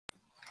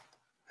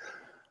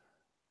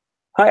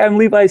Hi, I'm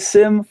Levi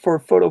Sim for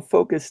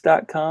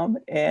Photofocus.com,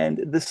 and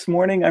this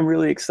morning I'm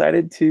really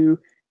excited to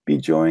be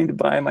joined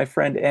by my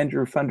friend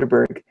Andrew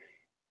Funderburg.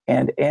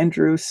 And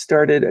Andrew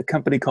started a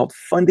company called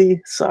Fundy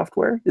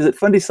Software. Is it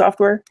Fundy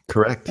Software,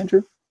 Correct.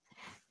 Andrew?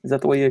 Is that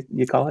the way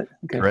you call it?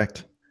 Okay,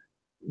 Correct.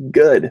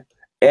 good.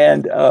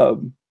 And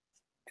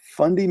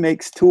Fundy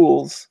makes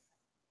tools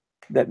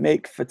that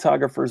make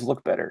photographers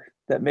look better,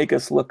 that make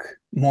us look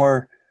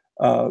more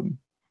um,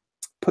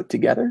 put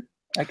together,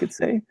 I could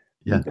say,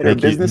 Yeah, better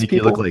make you business make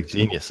you look people. like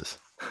geniuses.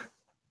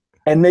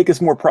 And make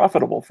us more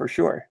profitable for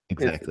sure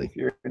Exactly. if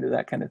you're into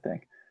that kind of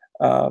thing.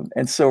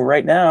 And so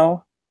right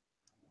now,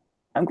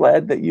 I'm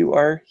glad that you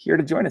are here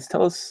to join us.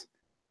 Tell us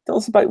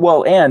about,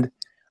 well, and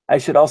I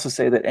should also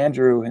say that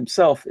Andrew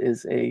himself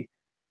is a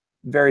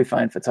very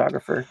fine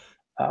photographer,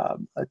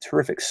 a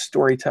terrific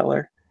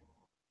storyteller,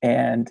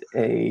 and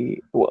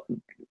well,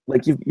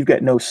 like you've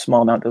got no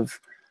small amount of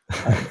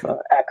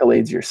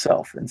accolades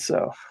yourself, and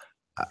so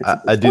I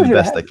it's a do the pleasure to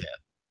best have I you. can.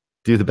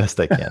 Do the best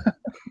I can.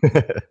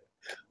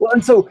 Well,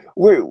 and so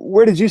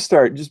where did you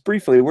start? Just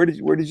briefly, where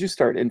did you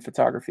start in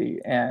photography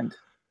and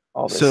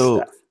all this So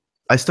stuff?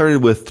 I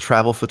started with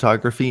travel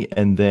photography,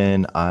 and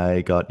then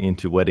I got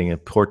into wedding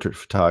and portrait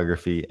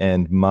photography.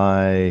 And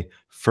my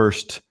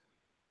first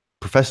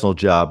professional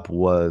job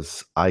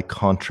was I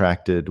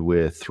contracted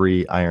with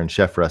 3 Iron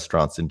Chef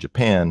restaurants in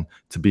Japan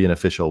to be an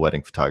official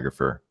wedding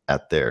photographer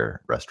at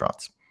their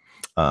restaurants.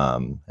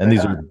 And Right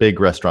these are on. big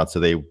restaurants, so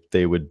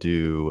they would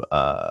do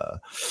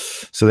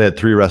so they had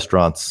 3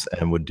 restaurants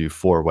and would do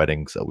 4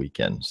 weddings a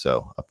weekend,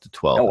 so up to Oh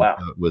 12. And wow.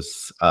 so it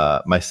was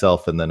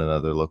myself and then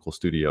another local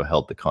studio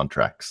held the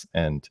contracts.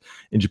 And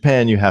in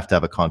Japan, you have to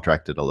have a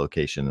contract at a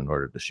location in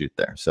order to shoot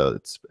there, so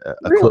it's a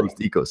Really closed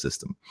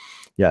ecosystem.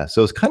 Yeah,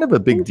 so it's kind of a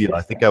big deal.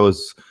 I think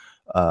interesting.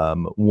 I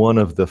was one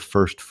of the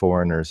first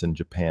foreigners in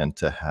Japan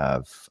to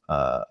have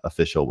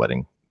official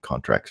wedding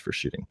contracts for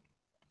shooting.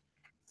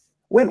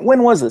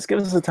 When was this? Give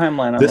us a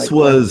timeline on This like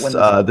when was this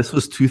happened. this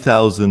was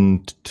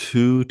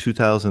 2002,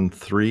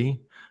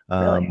 2003.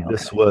 Really? Okay.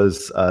 This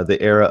was the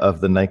era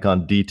of the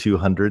Nikon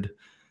D200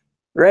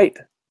 Right.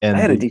 I and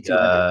had a the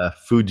D200.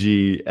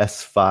 Fuji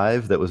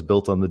S5 that was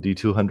built on the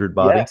D200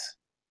 body. Yes.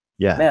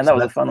 Yeah, Man, that so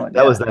was a fun one.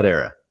 that Yeah. was that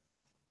era.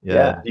 Yeah,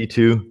 Yeah.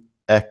 D2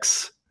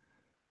 X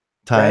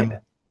Right. time.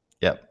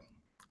 Yep.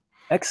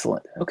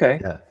 Excellent. Okay.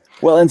 Yeah.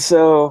 Well, and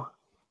so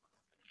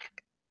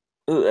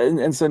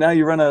now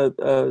you run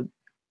a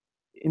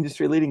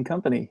industry leading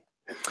company.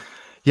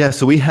 Yeah,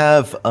 so we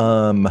have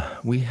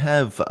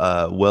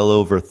well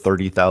over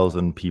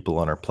 30,000 people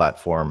on our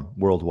platform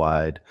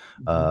worldwide.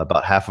 Mhm.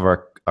 About half of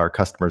our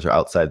customers are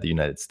outside the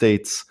United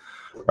States.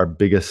 Our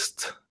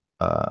biggest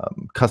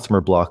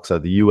customer blocks are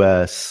the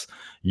US,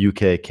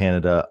 UK,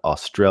 Canada,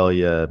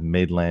 Australia,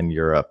 mainland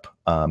Europe.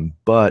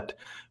 But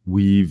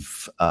we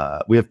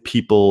have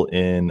people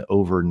in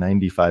over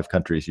 95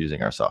 countries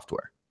using our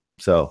software.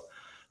 So,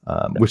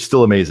 which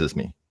still amazes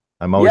me.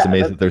 I'm always Yeah,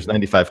 amazed that there's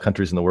 95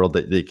 countries in the world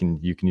that you can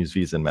use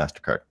Visa and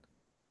MasterCard.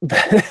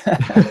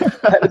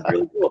 that is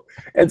really cool.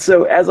 And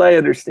so, as I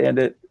understand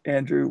it,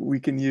 Andrew, we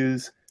can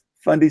use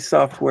Fundy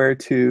software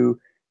to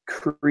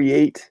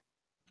create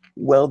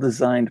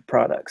well-designed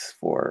products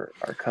for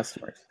our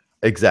customers.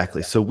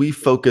 Exactly. So we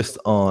focused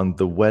on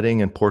the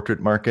wedding and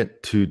portrait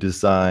market to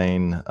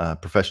design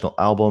professional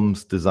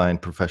albums, design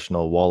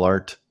professional wall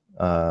art,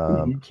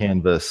 Mhm.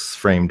 canvas,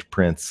 framed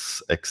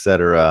prints,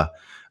 etc.,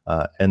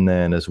 and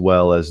then as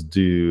well as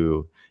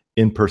do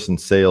in-person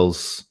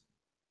sales,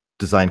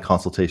 design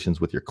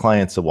consultations with your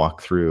clients to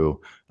walk through,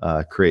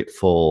 create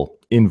full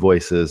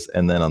invoices,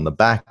 and then on the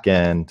back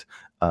end,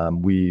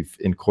 we've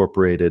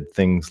incorporated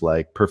things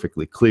like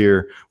Perfectly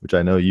Clear, which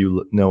I know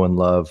you know and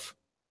love,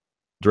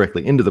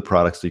 directly into the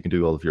product, so you can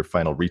do all of your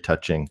final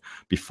retouching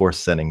before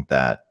sending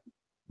that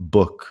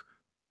book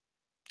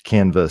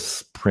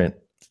canvas print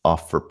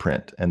off for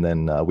print. And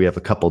then we have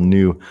a couple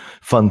new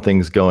fun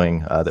things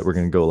going that we're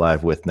going to go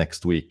live with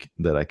next week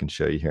that I can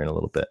show you here in a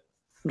little bit.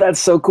 That's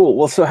so cool.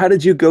 Well, so how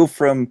did you go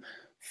from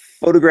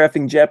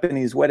photographing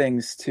Japanese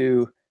weddings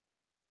to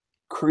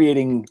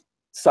creating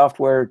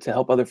software to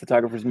help other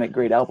photographers make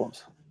great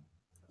albums?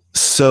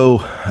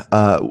 So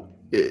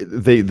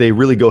they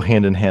really go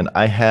hand in hand.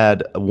 I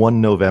had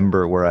one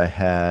November where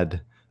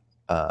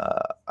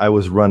I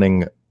was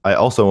running. I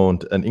also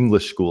owned an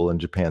English school in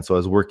Japan, so I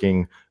was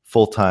working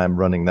full time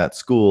running that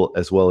school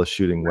as well as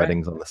shooting Right.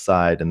 weddings on the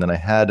side. And then I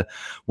had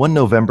one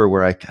November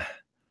where I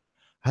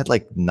had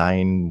like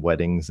 9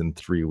 weddings in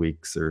 3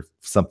 weeks or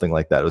something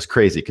like that. It was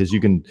crazy because you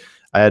can.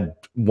 I had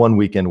one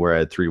weekend where I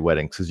had 3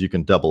 weddings because you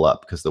can double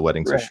up because the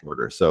weddings are Right.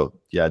 shorter. So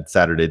yeah,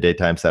 Saturday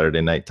daytime,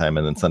 Saturday nighttime,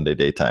 and then Sunday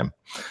daytime.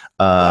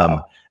 Um,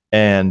 Wow.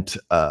 and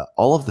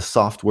all of the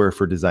software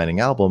for designing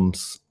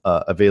albums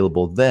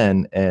available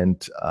then,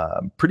 and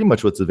pretty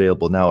much what's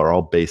available now are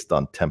all based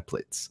on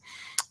templates.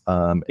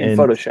 In And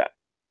Photoshop,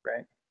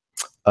 right?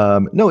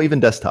 no, even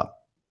desktop.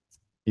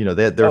 You know,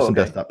 there are Oh, some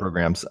okay. desktop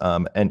programs,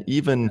 and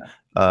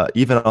Yeah.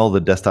 even all the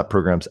desktop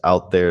programs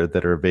out there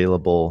that are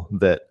available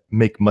that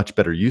make much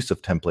better use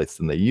of templates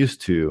than they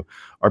used to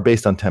are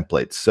based on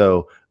templates.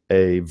 So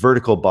a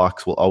vertical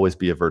box will always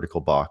be a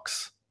vertical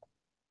box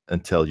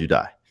until you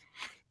die.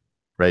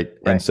 Right.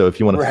 And so if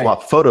you want to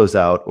swap photos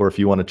out, or if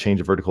you want to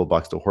change a vertical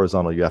box to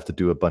horizontal, you have to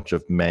do a bunch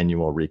of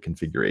manual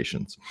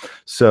reconfigurations.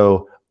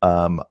 So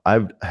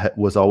I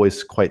was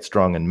always quite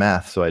strong in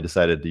math. So I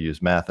decided to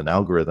use math and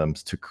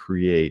algorithms to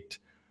create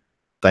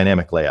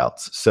dynamic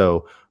layouts.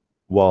 So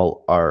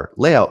while our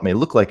layout may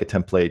look like a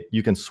template,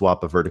 you can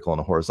swap a vertical and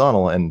a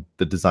horizontal and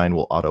the design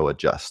will auto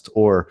adjust.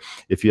 Or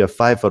if you have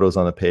 5 photos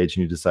on the page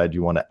and you decide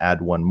you want to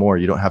add one more,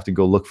 you don't have to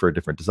go look for a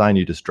different design.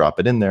 You just drop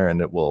it in there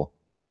and it will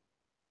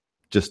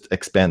just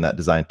expand that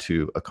design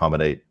to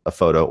accommodate a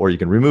photo, or you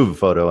can remove a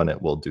photo and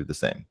it will do the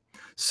same.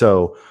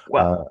 So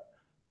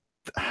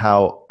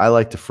how I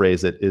like to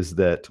phrase it is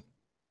that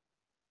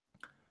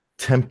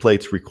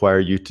templates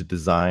require you to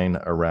design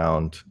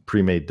around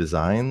pre-made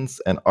designs,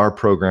 and our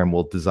program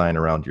will design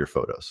around your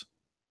photos.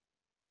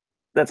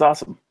 That's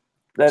awesome.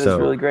 That is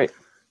really great.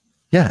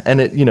 Yeah, and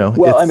it, you know,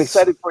 well, I'm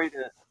excited for you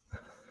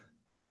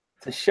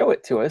to show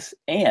it to us.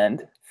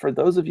 And for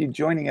those of you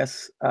joining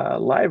us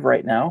live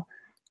right now,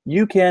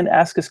 you can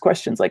ask us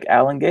questions like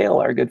Alan Gale,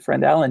 our good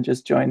friend Alan,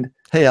 just joined.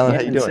 Hey, Alan,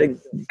 how you doing?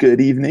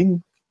 Good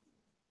evening.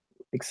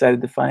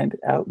 Excited to find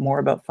out more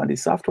about Fundy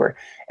Software.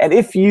 And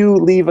if you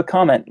leave a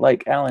comment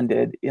like Alan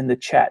did in the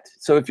chat,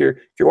 so if you're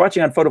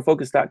watching on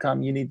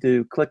photofocus.com, you need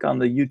to click on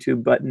the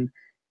YouTube button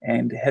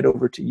and head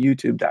over to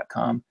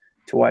youtube.com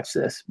to watch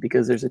this,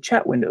 because there's a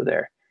chat window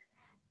there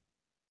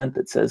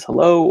that says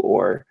hello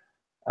or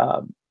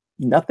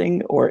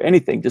nothing or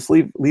anything. Just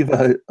leave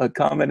a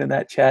comment in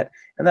that chat,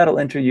 and that'll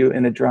enter you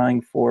in a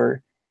drawing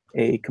for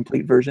a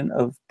complete version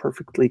of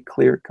Perfectly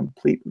Clear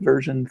Complete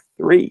version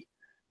 3,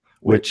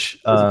 which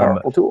is a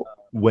powerful tool.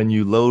 When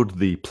you load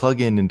the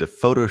plugin into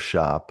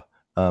Photoshop,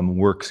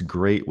 works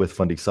great with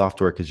Fundy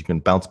Software because you can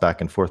bounce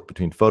back and forth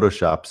between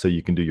Photoshop, so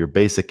you can do your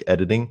basic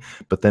editing.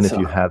 But then if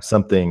you have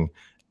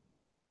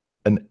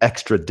an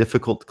extra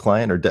difficult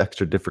client or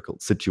extra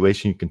difficult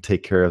situation, you can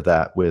take care of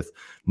that with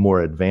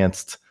more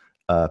advanced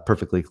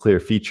Perfectly Clear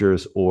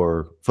features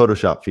or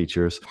Photoshop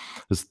features.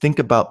 Just think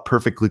about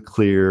Perfectly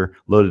Clear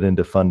loaded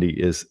into Fundy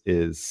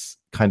is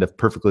kind of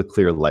Perfectly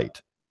Clear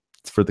light.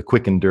 It's for the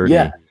quick and dirty.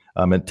 Yeah.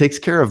 It takes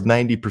care of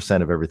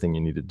 90% of everything you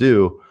need to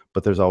do,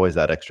 but there's always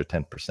that extra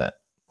 10%.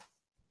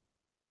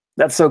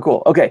 That's so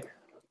cool. Okay,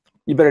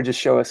 you better just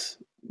show us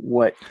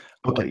what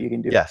you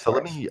can do. Yeah, so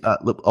let me,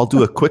 I'll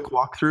do a quick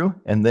walkthrough,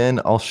 and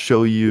then I'll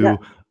show you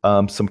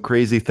some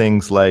crazy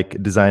things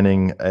like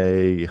designing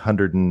a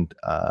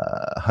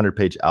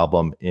 100-page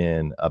album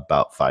in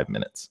about 5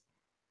 minutes.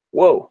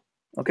 Whoa,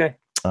 okay.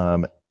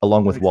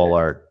 Along with wall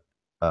art.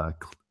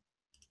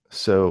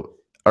 So,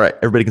 all right,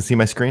 everybody can see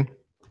my screen?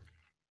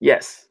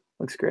 Yes,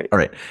 looks great. All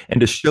right,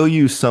 and to show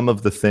you some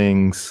of the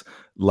things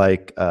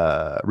like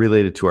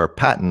related to our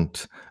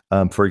patent,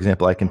 for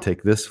example, I can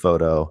take this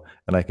photo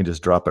and I can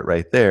just drop it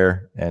right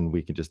there, and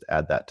we can just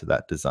add that to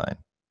that design.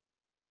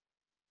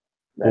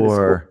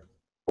 Or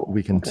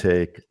we can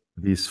take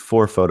these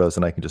 4 photos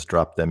and I can just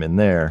drop them in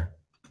there.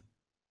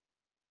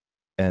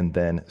 And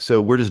then,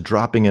 so we're just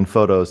dropping in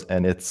photos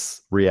and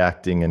it's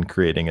reacting and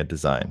creating a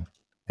design.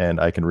 And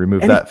I can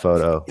remove that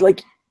photo.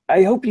 Like,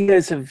 I hope you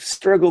guys have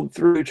struggled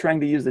through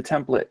trying to use the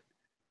template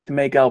to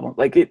make albums.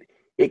 Like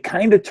it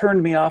kind of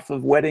turned me off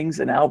of weddings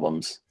and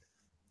albums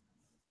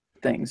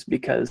things,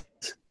 because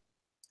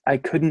I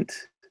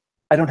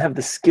don't have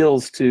the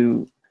skills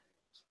to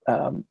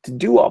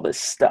do all this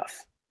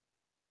stuff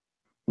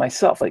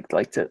myself,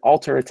 like to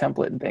alter a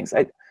template and things.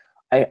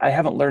 I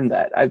haven't learned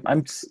that.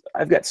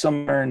 I've got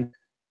some learn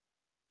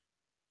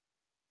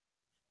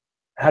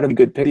how to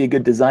be a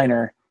good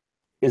designer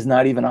is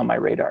not even on my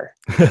radar.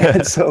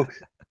 And so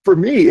for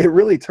me, it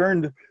really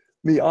turned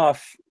me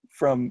off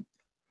from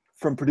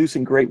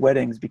producing great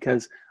weddings,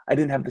 because I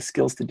didn't have the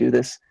skills to do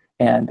this,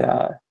 and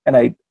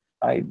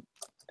I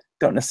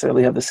don't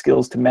necessarily have the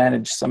skills to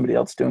manage somebody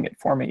else doing it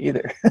for me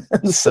either.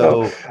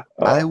 So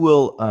I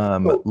will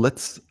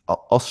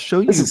I'll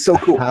show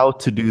you how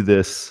to do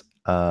this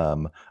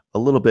a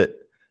little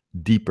bit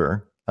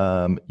deeper.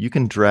 You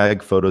can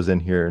drag photos in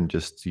here and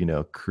just, you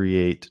know,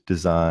 create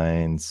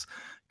designs,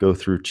 go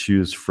through,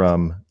 choose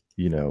from,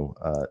 you know,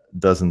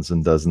 dozens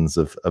and dozens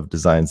of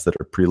designs that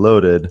are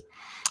preloaded.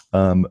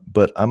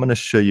 But I'm going to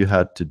show you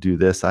how to do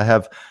this. I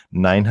have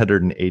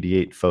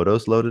 988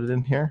 photos loaded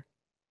in here.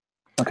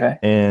 Okay.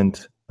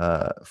 And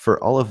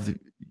for all of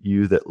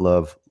you that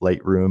love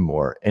Lightroom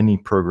or any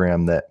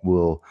program that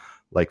will,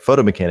 like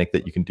Photo Mechanic,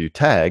 that you can do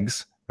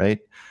tags, right?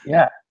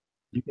 Yeah.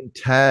 You can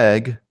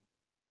tag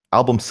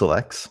album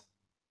selects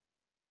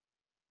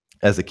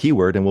as a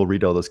keyword, and we'll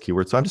read all those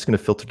keywords. So I'm just going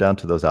to filter down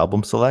to those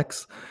album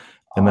selects.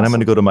 And then I'm going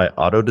to go to my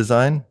auto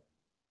design,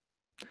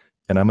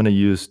 and I'm going to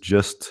use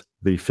just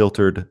the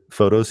filtered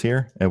photos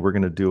here, and we're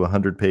going to do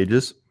 100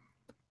 pages.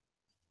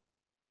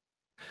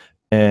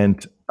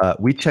 And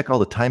we check all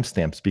the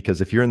timestamps,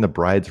 because if you're in the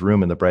bride's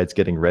room and the bride's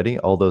getting ready,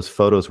 all those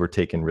photos were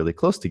taken really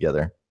close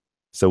together.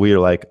 So we are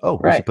like, oh,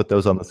 we should put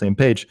those on the same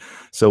page.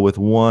 So with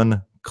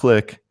one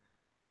click,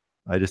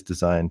 I just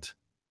designed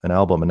an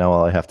album, and now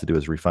all I have to do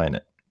is refine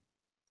it.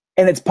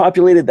 And it's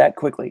populated that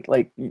quickly.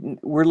 Like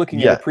we're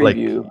looking at a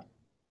preview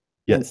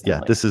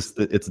instantly.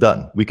 It's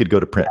done. We could go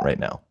to print right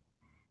now.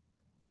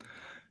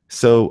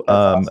 So That's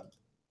awesome.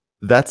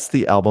 that's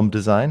the album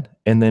design.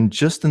 And then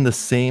just in the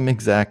same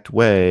exact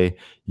way,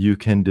 you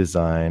can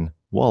design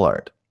wall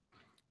art.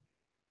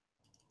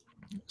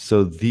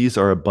 So these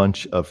are a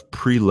bunch of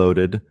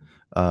preloaded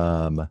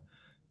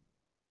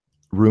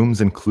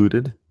rooms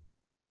included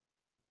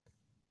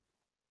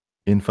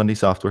in Fundy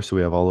Software. So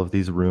we have all of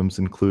these rooms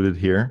included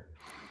here.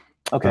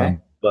 Okay.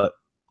 But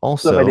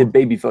also, so if I did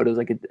baby photos,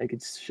 I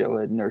could show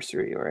a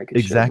nursery, or I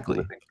could show the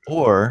living room.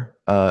 Or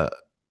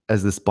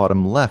as this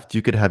bottom left,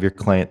 you could have your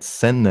client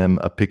send them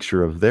a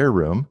picture of their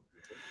room.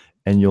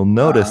 And you'll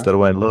notice that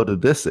when I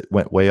loaded this, it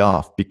went way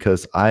off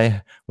because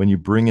when you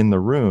bring in the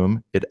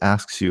room, it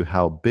asks you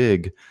how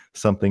big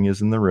something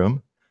is in the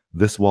room.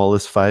 This wall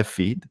is 5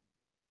 feet.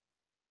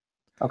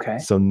 Okay.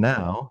 So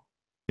now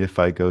if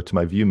I go to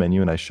my view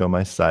menu and I show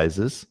my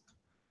sizes,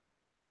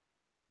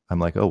 I'm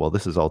like, oh, well,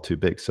 this is all too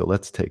big. So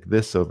let's take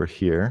this over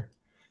here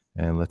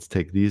and let's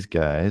take these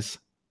guys.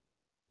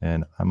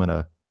 And I'm going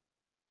to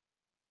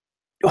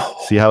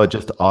see how it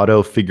just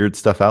auto figured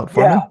stuff out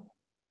for me.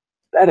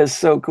 That is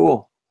so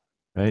cool.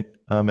 Right.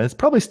 And it's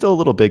probably still a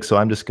little big, so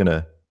I'm just going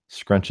to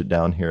scrunch it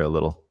down here a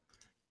little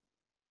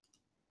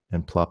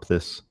and plop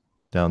this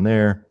down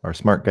there. Our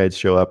smart guides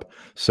show up.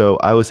 So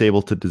I was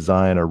able to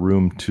design a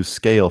room to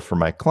scale for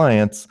my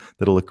clients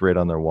that'll look great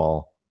on their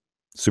wall.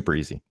 Super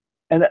easy.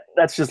 And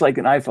that's just like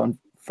an iPhone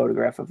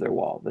photograph of their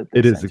wall.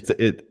 It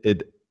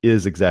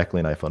is exactly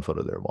an iPhone photo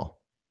of their wall.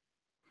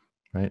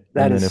 Right.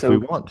 And then if we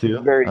want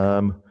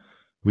to,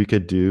 we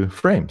could do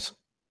frames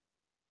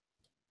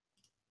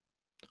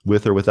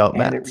with or without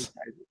mats.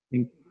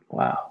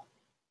 Wow.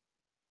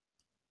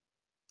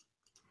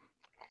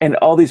 And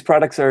all these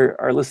products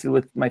are listed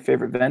with my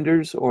favorite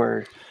vendors,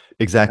 or?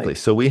 Exactly. Like,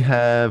 so we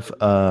have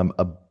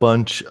a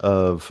bunch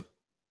of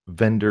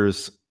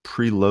vendors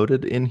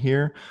preloaded in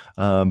here,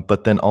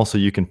 but then also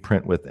you can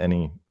print with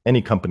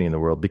any company in the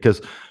world,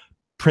 because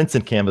prints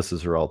and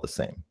canvases are all the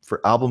same. For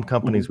album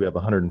companies, we have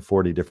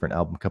 140 different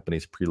album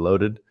companies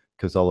preloaded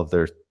because all of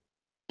their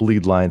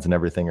bleed lines and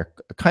everything are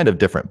kind of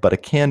different. But a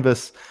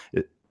canvas,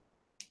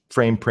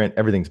 frame, print,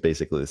 everything's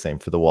basically the same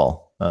for the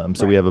wall.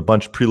 So we have a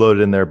bunch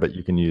preloaded in there, but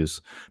you can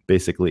use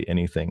basically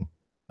anything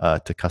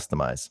to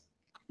customize.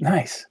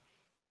 Nice.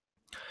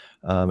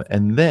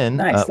 And then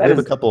we have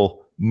a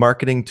couple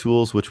marketing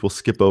tools, which we'll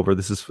skip over.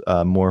 This is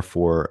more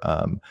for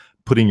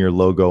putting your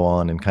logo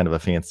on in kind of a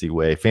fancy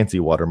way, fancy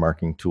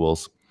watermarking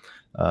tools.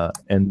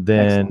 And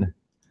then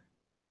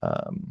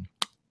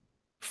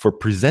for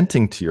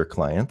presenting to your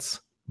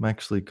clients, I'm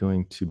actually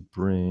going to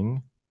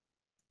bring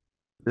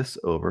this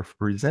over. For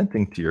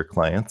presenting to your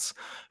clients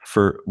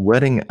for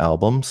wedding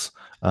albums,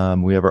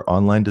 we have our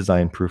online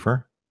design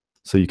proofer.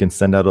 So you can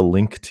send out a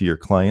link to your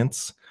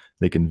clients.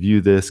 They can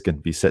view this, can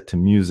be set to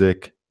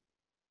music.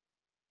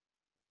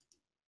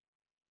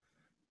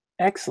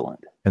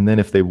 Excellent. And then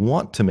if they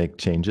want to make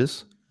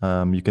changes,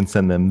 you can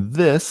send them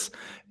this,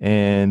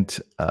 and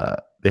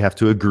they have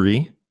to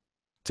agree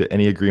to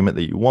any agreement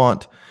that you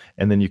want.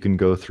 And then you can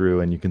go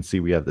through and you can see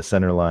we have the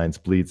center lines,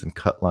 bleeds, and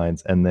cut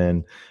lines. And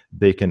then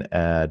they can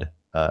add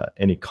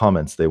any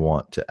comments they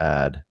want to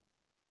add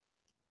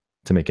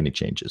to make any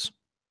changes.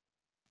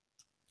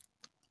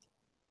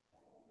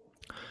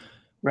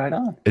 Right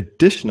on.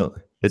 Additionally,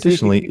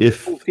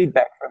 if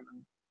feedback from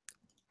them.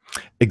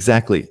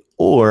 Exactly.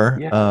 Or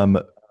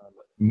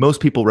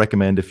most people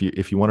recommend if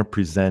you want to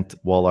present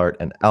wall art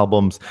and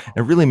albums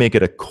and really make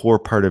it a core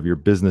part of your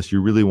business, you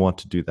really want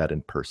to do that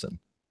in person.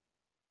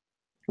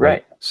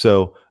 Right.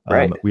 So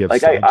we have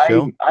like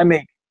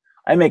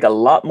I make a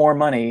lot more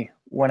money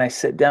when I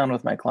sit down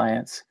with my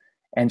clients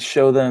and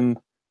show them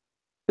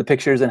the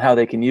pictures and how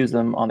they can use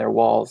them on their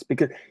walls,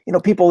 because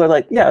people are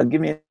like, yeah, give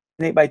me an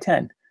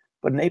 8x10,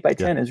 but an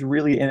 8x10 is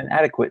really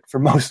inadequate for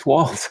most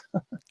walls.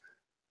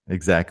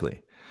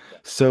 Exactly.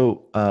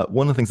 So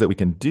one of the things that we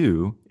can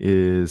do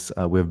is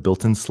we have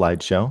built-in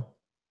slideshow.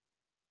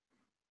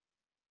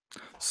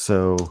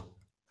 So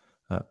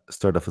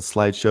start off a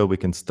slideshow. We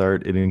can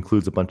start. It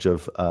includes a bunch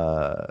of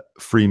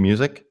free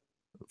music,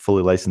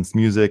 fully licensed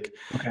music,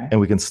 and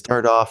we can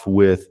start off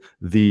with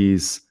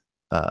these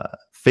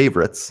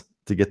favorites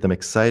to get them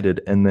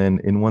excited. And then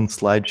in one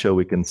slideshow,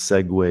 we can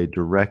segue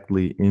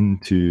directly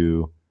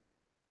into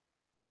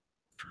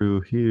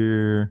through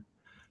here.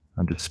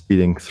 I'm just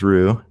speeding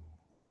through.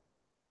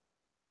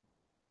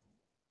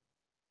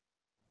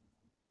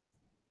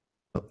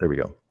 Oh, there we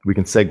go. We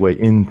can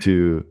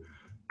segue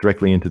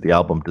directly into the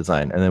album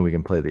design, and then we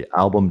can play the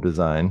album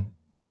design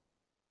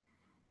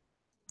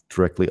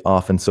directly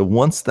off. And so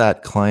once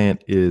that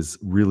client is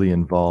really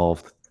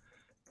involved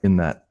in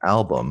that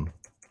album,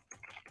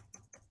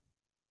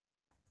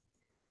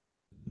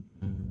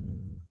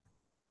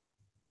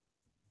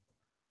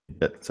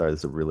 sorry, this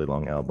is a really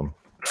long album.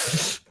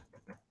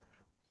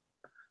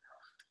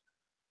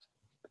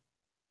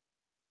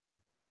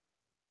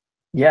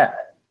 Yeah.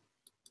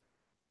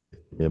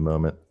 Give me a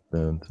moment.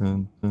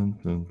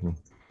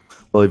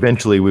 Well,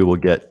 eventually we will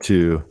get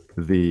to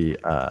the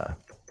go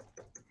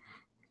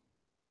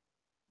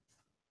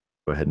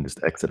ahead and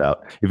just exit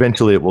out.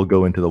 Eventually it will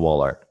go into the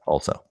wall art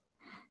also.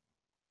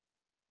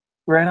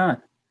 Right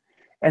on.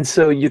 And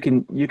so you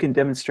can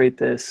demonstrate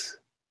this.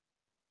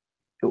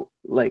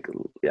 Like,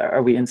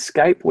 are we in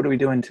Skype? What are we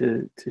doing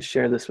to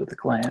share this with the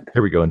client?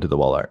 Here we go into the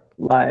wall art.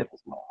 Live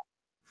as well.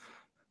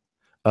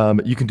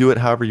 You can do it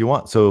however you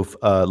want. So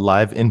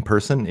live in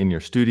person in your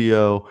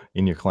studio,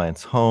 in your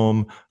client's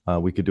home.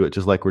 We could do it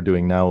just like we're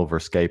doing now over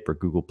Skype or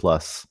Google+.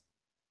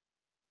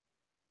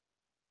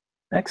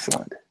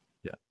 Excellent.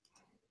 Yeah.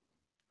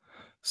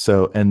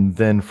 So, and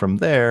then from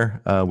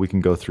there, we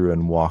can go through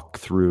and walk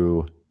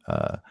through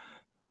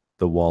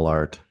the wall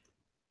art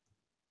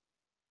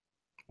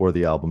or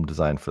the album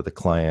design for the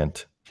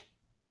client.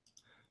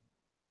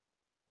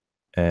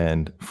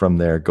 And from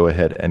there, go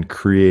ahead and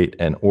create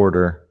an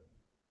order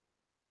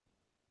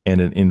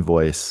and an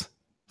invoice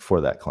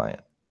for that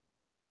client.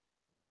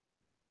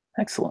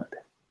 Excellent.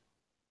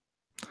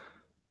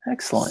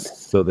 Excellent.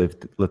 So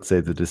let's say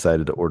they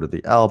decided to order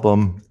the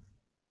album.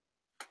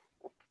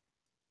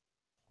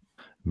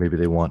 Maybe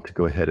they want to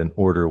go ahead and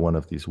order one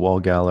of these wall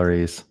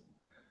galleries.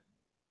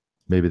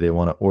 Maybe they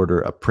want to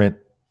order a print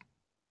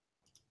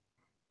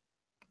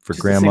for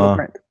Just grandma. a single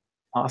print.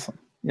 Awesome.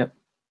 Yep.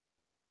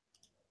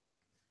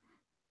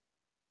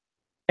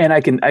 And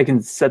I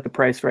can set the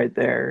price right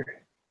there.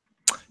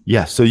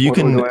 Yeah, so you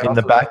can, in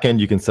the back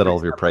end, you can set all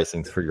of your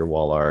pricings for your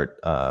wall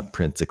art,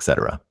 prints,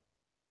 etc.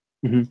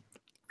 Mm-hmm.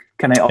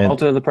 Can I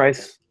alter the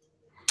price?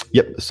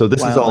 Yep, so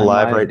this is all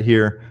live right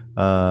here.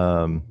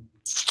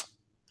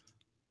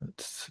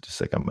 Just a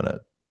sec, I'm gonna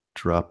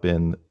drop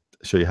in,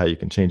 show you how you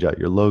can change out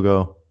your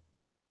logo.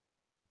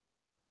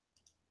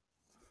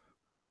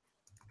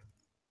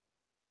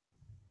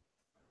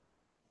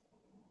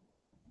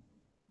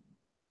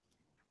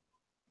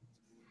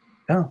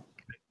 Oh.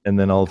 And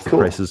then all of the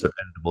prices are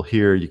editable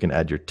here. You can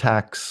add your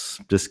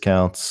tax,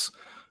 discounts,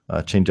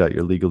 change out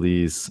your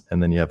legalese,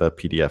 and then you have a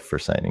PDF for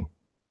signing.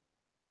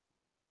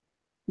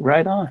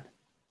 Right on.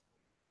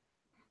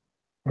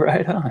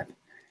 Right on.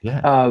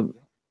 Yeah.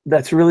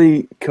 That's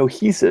really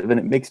cohesive, and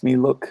it makes me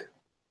look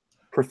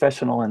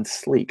professional and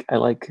sleek. I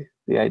like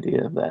the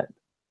idea of that.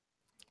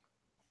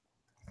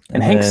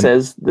 And Hank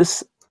says,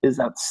 this is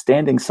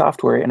outstanding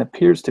software and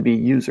appears to be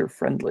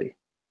user-friendly.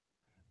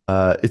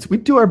 We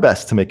do our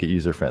best to make it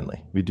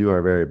user-friendly. We do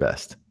our very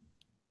best.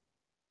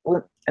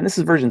 Well, and this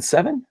is version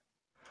 7?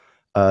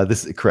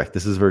 This is correct.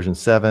 This is version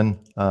 7.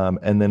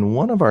 And then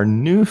one of our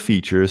new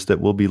features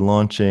that we'll be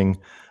launching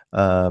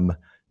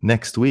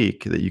next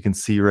week that you can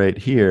see right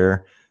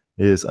here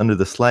is under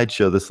the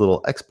slideshow, this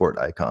little export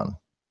icon.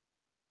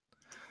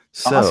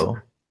 So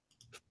awesome.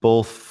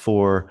 Both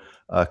for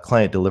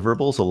client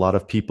deliverables, a lot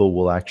of people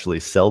will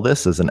actually sell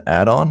this as an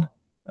add-on.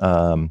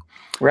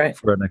 Right.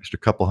 For an extra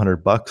couple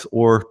 $100,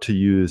 or to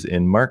use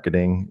in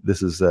marketing.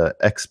 This is an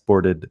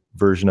exported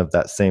version of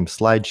that same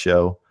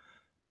slideshow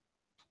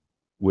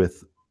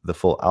with the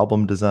full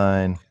album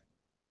design.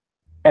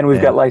 And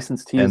we've got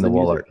license to use and the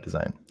wall music. art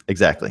design.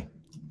 Exactly.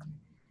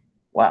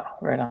 Wow,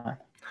 right on.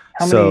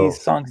 How many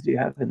songs do you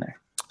have in there?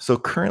 So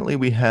currently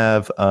we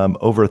have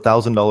over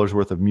 $1,000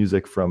 worth of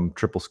music from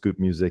Triple Scoop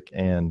Music,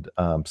 and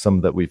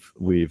some that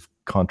we've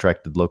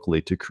contracted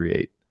locally to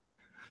create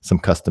some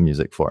custom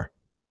music for.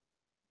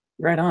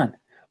 Right on.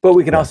 But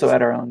we can also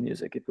add our own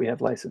music if we have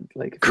license.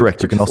 Like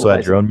correct, you can also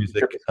add your own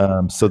music.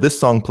 So this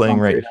song playing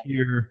right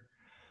here,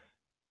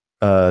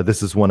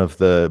 this is one of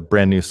the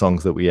brand new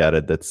songs that we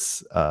added.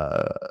 That's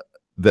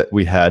that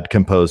we had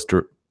composed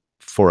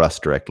for us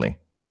directly.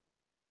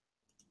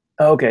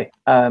 Okay,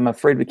 I'm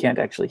afraid we can't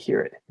actually hear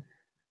it.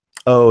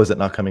 Oh, is it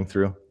not coming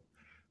through?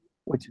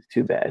 Which is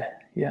too bad.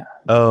 Yeah.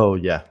 Oh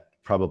yeah,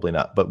 probably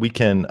not. But we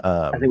can.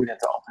 I think we have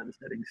to alter the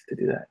settings to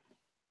do that.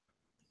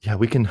 Yeah,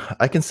 we can.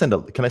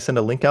 Can I send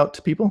a link out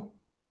to people?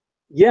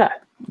 Yeah,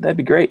 that'd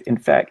be great. In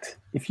fact,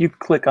 if you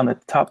click on the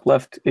top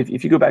left,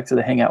 if you go back to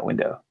the Hangout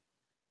window,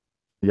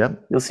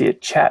 yep, you'll see a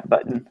chat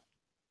button.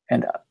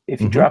 And if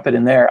you drop it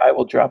in there, I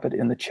will drop it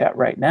in the chat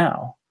right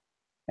now,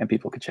 and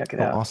people can check it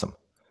out. Awesome.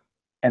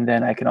 And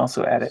then I can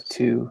also add it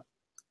to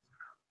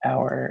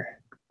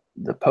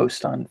the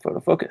post on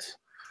Photofocus.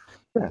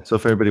 Yeah. So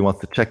if everybody wants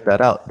to check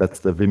that out, that's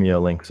the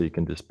Vimeo link, so you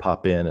can just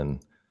pop in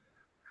and.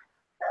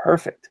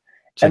 Perfect.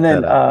 And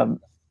then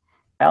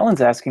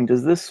Alan's asking,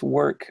 does this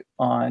work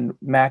on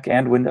Mac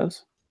and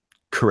Windows?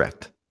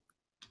 Correct.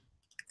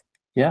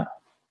 Yeah.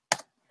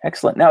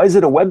 Excellent. Now, is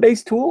it a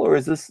web-based tool, or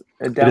is this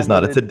a downloaded? It is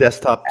not. It's a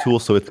desktop tool,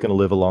 so it's going to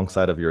live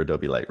alongside of your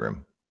Adobe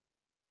Lightroom.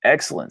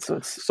 Excellent. So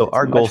it's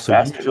our goal.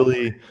 So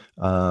usually,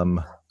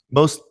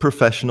 most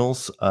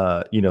professionals,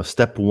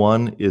 step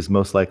one is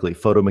most likely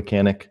Photo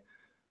Mechanic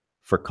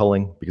for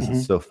culling because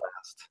it's so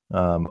fast,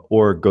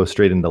 or go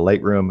straight into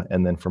Lightroom,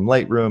 and then from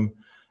Lightroom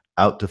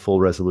out to full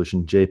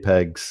resolution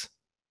JPEGs.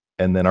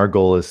 And then our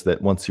goal is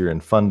that once you're in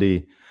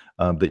Fundy,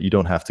 that you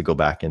don't have to go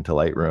back into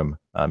Lightroom.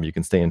 You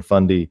can stay in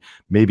Fundy.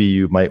 Maybe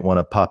you might want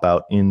to pop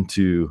out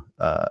into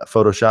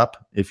Photoshop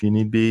if you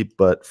need be,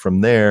 but from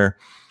there,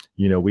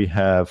 we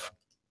have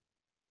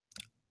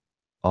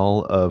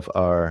all of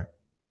our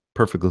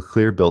perfectly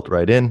clear built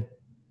right in,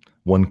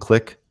 one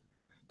click.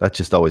 That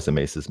just always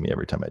amazes me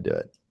every time I do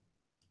it.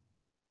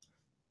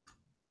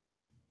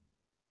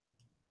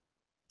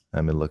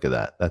 I mean, look at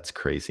that. That's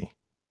crazy.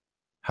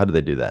 How do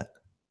they do that?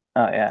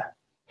 Oh yeah.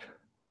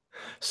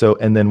 So,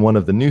 and then one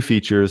of the new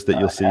features that Oh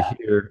you'll see yeah.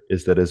 here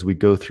is that as we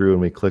go through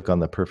and we click on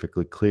the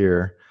perfectly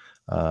clear,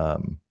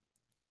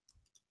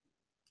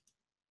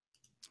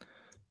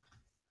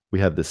 we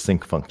have this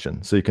sync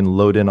function. So you can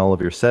load in all of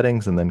your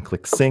settings and then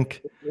click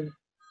sync,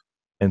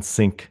 and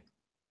sync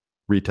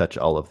retouch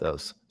all of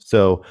those.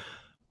 So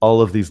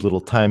all of these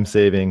little time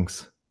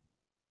savings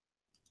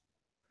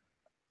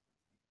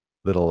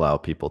that'll allow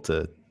people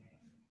to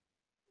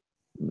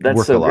That's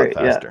work a so lot great.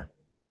 Yeah. faster.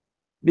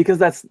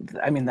 Because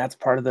I mean, that's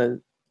part of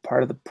the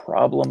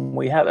problem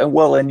we have. And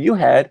well, and you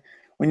had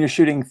when you're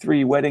shooting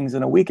 3 weddings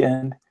in a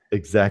weekend,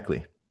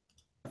 Exactly.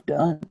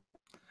 done.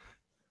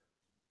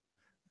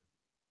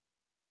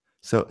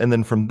 So, and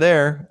then from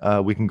there,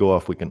 we can go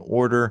off, we can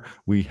order,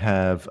 we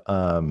have,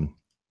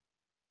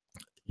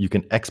 you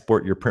can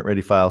export your print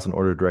ready files and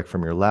order direct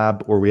from your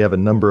lab, or we have a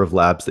number of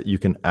labs that you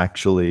can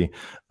actually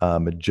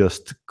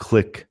just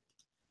click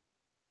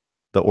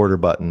the order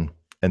button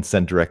and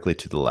send directly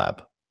to the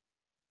lab.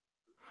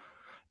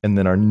 And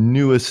then our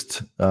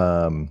newest,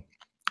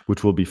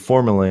 which we'll be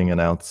formally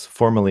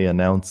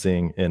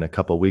announcing in a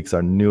couple of weeks,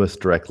 our newest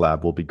direct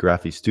lab will be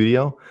Graphy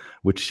Studio,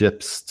 which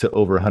ships to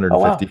over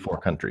 154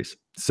 countries.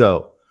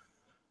 So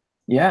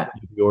Yeah,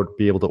 you'll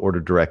be able to order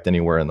direct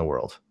anywhere in the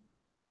world.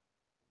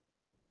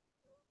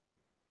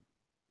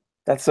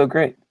 that's so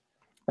great.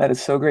 That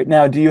is so great.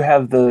 Now, do you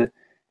have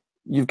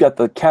you've got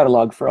the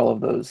catalog for all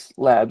of those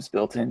labs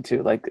built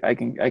into, like I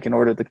can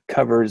order the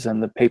covers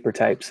and the paper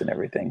types and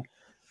everything.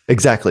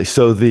 Exactly.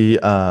 So the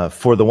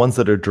for the ones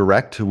that are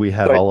direct, we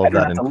have So all I of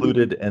don't that have to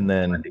included, leave. and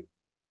then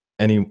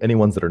any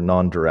ones that are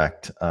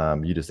non-direct,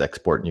 you just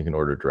export and you can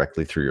order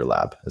directly through your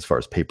lab as far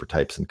as paper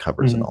types and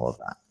covers and all of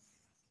that.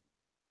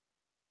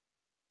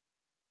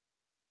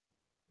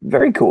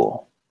 Very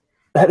cool.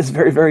 That is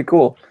very, very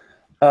cool.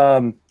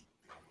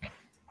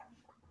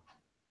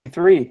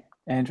 3,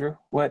 Andrew.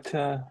 What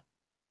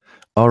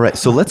All right,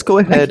 so let's go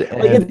ahead like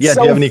and it's yeah,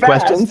 do you so have any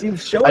fast. questions? You've I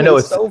shown know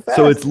it it's so so fast.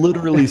 it's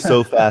literally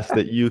so fast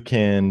that you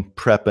can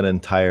prep an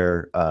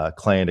entire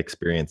client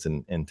experience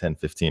in 10,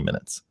 15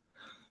 minutes.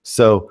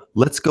 So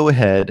let's go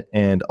ahead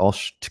and I'll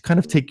kind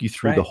of take you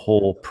through the Right.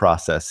 whole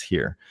process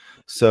here.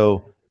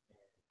 So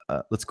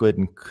let's go ahead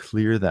and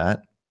clear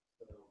that.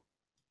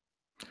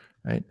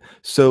 Right.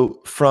 So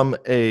from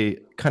a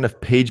kind of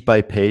page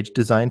by page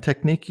design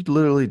technique, you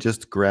literally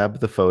just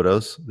grab the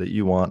photos that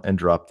you want and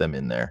drop them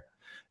in there.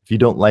 If you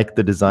don't like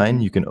the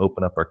design, you can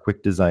open up our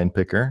quick design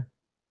picker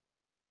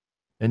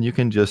and you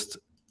can just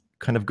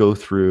kind of go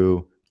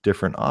through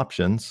different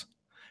options.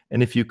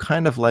 And if you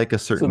kind of like a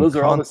So certain those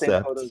are all the same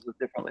concept, photos with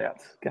different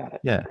layouts. Got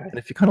it. yeah. Okay. And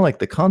if you kind of like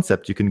the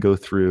concept, you can go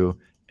through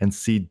and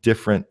see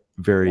different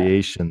Yeah.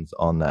 variations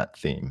on that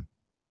theme.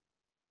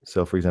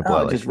 So for example, I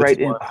Oh, like just this right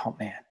in. one. Oh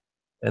man.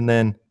 And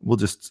then we'll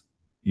just,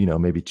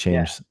 maybe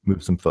Yeah.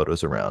 move some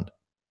photos around.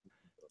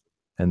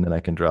 And then I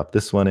can drop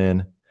this one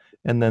in,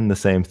 and then the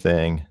same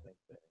thing,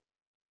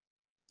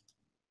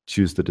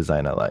 choose the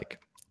design I like.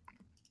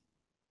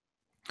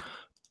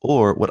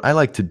 Or what I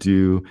like to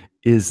do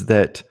is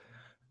that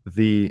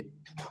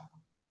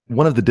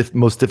one of the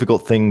most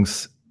difficult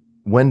things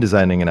when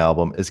designing an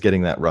album is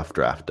getting that rough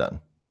draft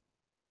done.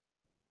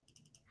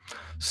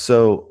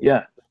 So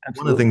Yeah.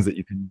 one of the things Absolutely. that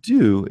you can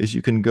do is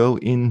you can go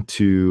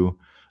into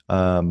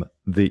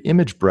the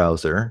image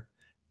browser,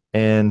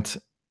 and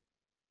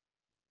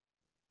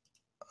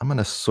I'm going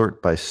to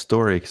sort by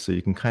story so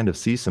you can kind of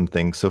see some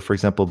things. So for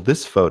example,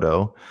 this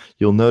photo,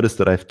 you'll notice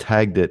that I've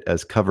tagged it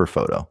as cover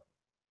photo.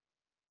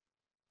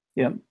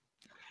 Yeah.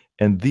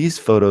 And these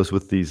photos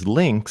with these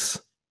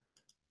links,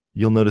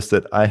 you'll notice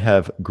that I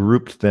have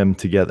grouped them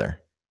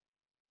together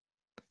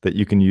that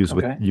you can use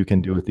Okay. you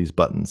can do with these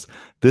buttons.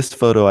 This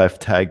photo I've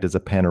tagged as a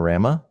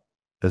panorama,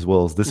 as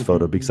well as this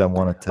photo, because I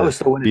want it Oh, to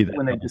so be that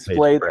when they double page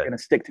display, they're spread. going to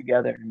stick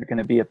together and they're going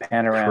to be a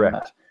panorama.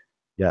 Correct.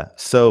 Yeah.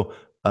 So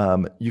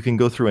you can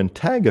go through and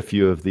tag a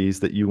few of these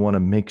that you want to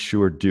make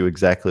sure do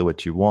exactly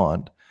what you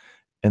want.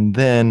 And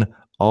then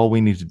all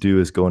we need to do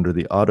is go under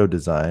the auto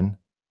design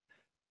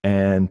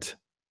and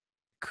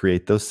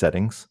create those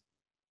settings.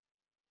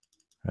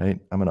 Right.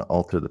 I'm going to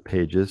alter the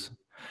pages,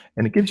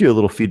 and it gives you a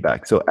little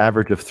feedback. So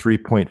average of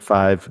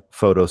 3.5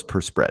 photos per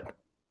spread,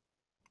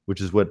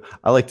 which is what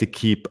I like to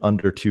keep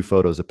under 2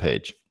 photos a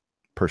page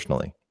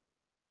personally.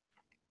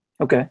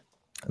 Okay.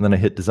 And then I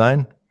hit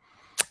design,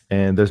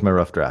 and there's my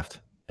rough draft.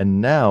 And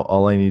now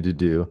all I need to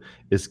do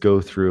is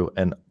go through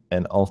and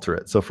alter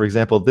it. So for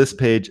example, this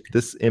page,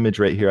 this image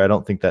right here, I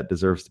don't think that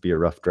deserves to be a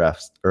rough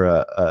draft or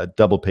a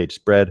double page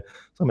spread.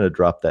 So I'm going to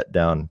drop that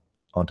down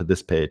onto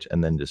this page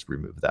and then just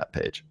remove that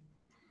page.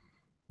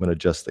 I'm going to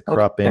adjust the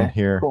cropping Okay.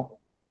 here, Cool.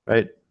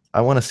 right?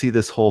 I want to see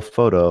this whole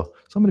photo.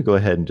 So I'm going to go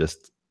ahead and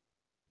just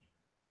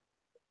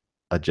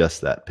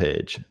adjust that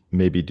page.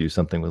 Maybe do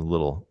something with a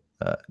little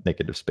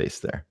negative space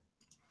there.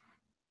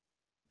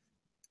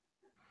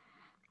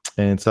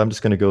 And so I'm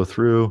just going to go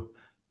through.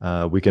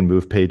 We can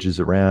move pages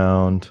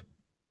around.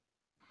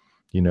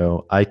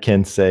 I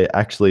can say,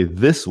 actually,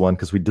 this one,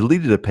 because we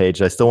deleted a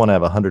page, I still want to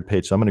have 100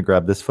 pages. So I'm going to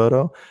grab this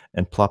photo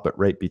and plop it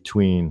right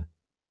between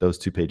those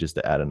 2 pages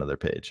to add another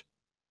page.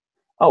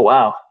 Oh,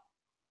 wow.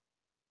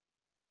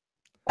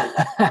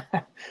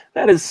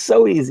 That is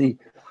so easy.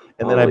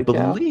 And then I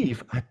Holy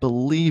cow.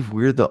 believe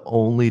we're the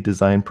only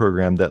design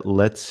program that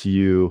lets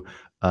you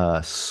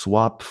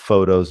swap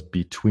photos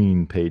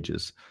between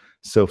pages.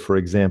 So for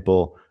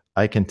example,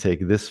 I can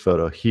take this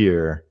photo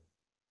here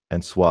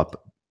and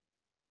swap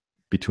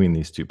between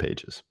these 2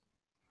 pages.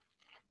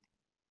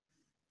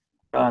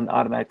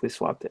 Automatically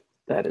swapped it.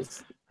 That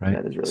is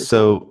really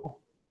so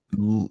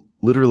cool.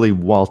 Literally,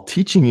 while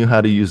teaching you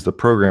how to use the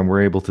program,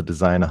 we're able to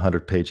design a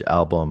 100-page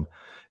album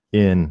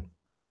in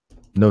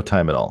no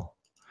time at all.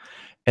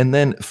 And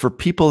then for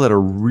people that are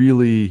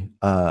really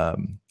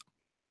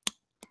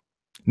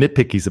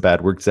nitpicky is a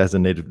bad word because it has a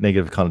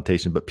negative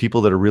connotation, but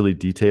people that are really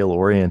detail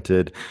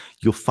oriented,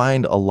 you'll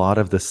find a lot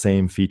of the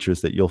same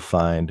features that you'll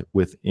find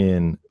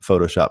within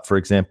Photoshop. For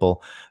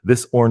example,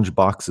 this orange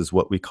box is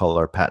what we call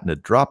our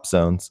patented drop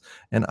zones,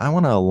 and I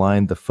want to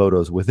align the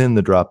photos within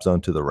the drop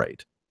zone to the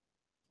right.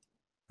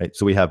 Right,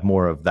 so we have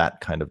more of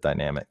that kind of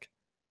dynamic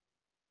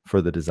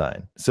for the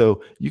design.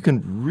 So you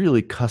can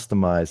really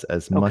customize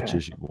as much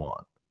as you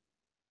want.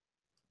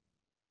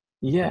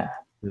 Yeah.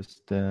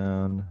 This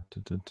down.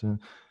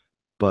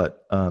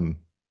 But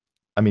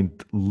I mean,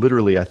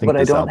 literally, I think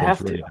this album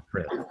is ready to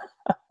print.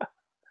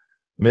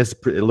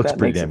 It looks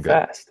pretty damn good.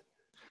 Fast.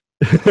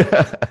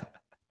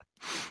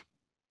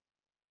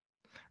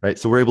 Right,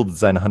 so we're able to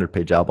design a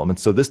 100-page album, and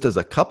so this does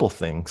a couple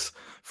things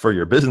for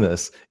your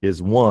business. Is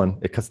one,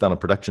 it cuts down on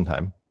production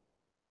time,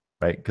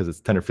 right? Because it's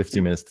 10 or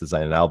 15 minutes to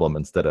design an album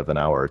instead of an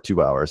hour or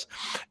 2 hours.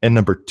 And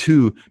number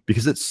two,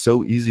 because it's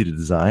so easy to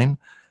design,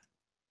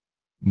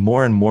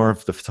 more and more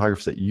of the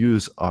photographers that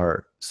use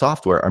our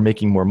software are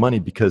making more money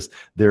because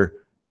they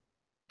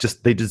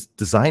just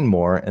design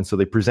more, and so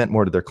they present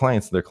more to their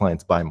clients, and their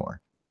clients buy more.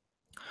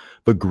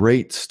 But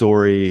great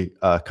story,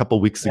 a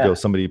couple weeks ago,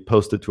 somebody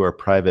posted to our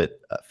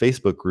private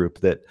Facebook group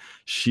that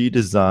she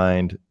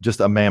designed just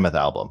a mammoth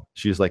album.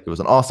 She was like, it was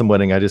an awesome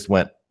wedding, I just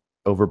went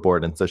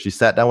overboard. And so she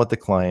sat down with the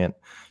client,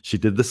 she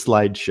did the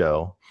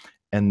slideshow,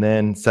 and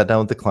then sat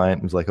down with the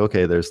client and was like,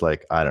 okay, there's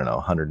like, I don't know,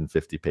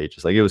 150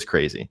 pages. Like, it was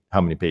crazy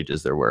how many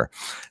pages there were.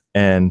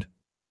 And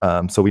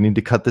so we need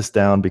to cut this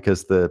down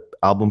because the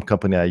album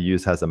company I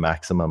use has a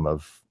maximum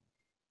of,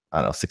 I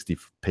don't know, 60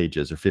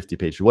 pages or 50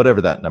 pages,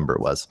 whatever that number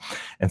was.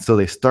 And so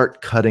they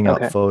start cutting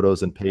out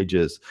photos and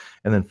pages.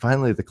 And then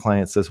finally the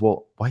client says,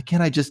 well, why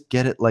can't I just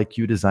get it like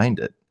you designed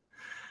it?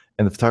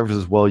 And the photographer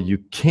says, well, you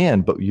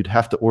can, but you'd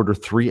have to order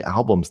 3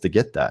 albums to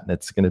get that. And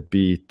it's going to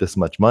be this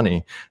much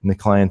money. And the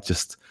client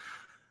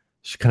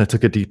she kind of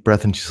took a deep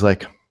breath and she's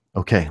like,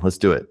 okay, let's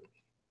do it.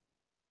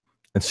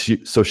 And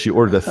so she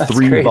ordered a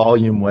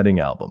 3-volume wedding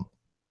album.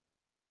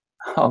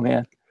 Oh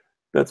man,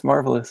 that's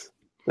marvelous.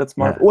 That's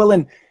marvelous. Yeah. Well,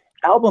 and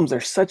albums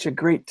are such a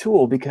great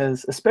tool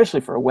because,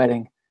 especially for a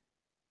wedding,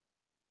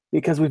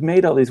 because we've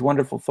made all these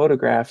wonderful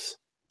photographs,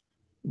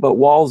 but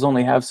walls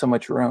only have so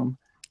much room.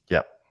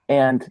 Yep.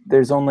 And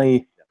there's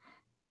only,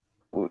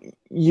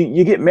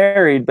 you get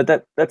married,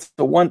 but that's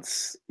a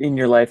once in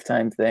your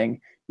lifetime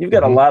thing. You've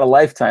got a lot of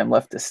lifetime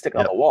left to stick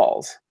on the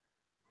walls.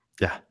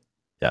 Yeah.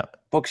 Yeah.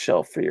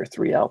 Bookshelf for your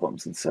 3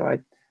 albums. And so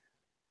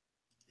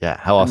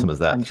how awesome is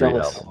that? I'm 3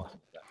 jealous. albums.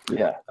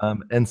 Yeah.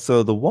 And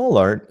so the wall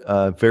art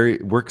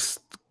works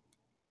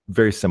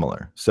very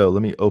similar. So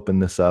let me open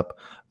this up.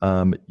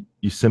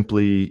 You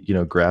simply,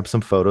 grab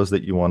some photos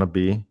that you want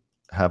to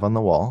have on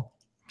the wall,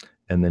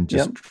 and then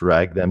just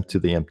drag them to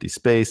the empty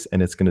space,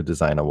 and it's going to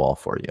design a wall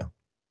for you.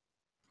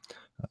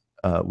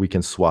 We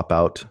can swap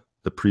out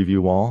the preview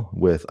wall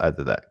with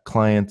either that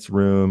client's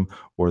room,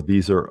 or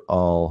these are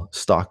all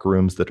stock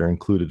rooms that are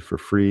included for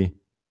free.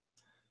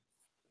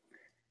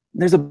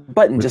 There's a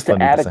button just to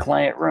add a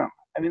client room.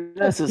 I mean,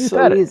 this is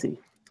so easy.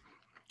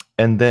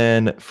 And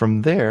then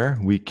from there,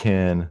 we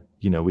can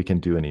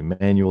do any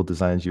manual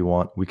designs you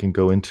want. We can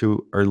go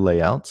into our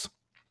layouts,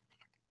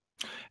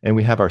 and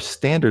we have our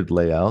standard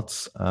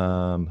layouts.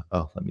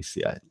 Let me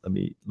see.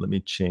 Let me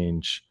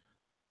change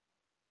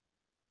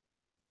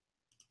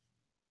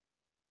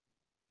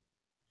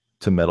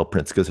to metal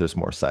prints because there's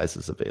more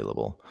sizes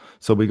available.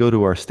 So we go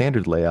to our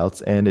standard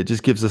layouts, and it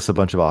just gives us a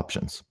bunch of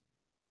options,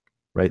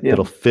 right?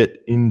 That'll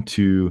fit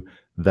into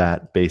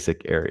that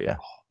basic area.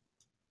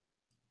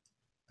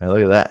 Right,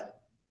 look at that.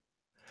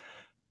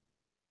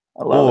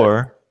 I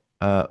love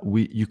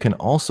it. You can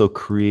also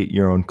create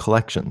your own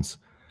collections.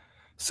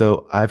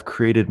 So I've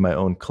created my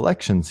own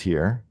collections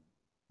here.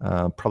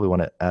 Probably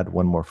want to add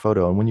one more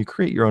photo. And when you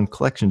create your own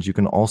collections, you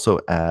can also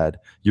add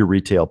your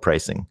retail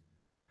pricing.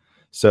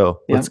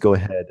 So let's go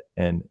ahead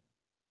and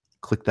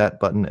click that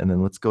button, and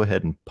then let's go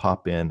ahead and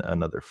pop in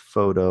another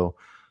photo,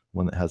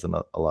 one that has a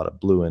lot of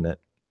blue in it.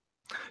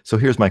 So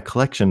here's my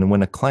collection, and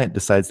when a client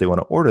decides they want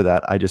to order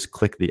that, I just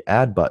click the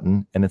add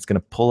button, and it's going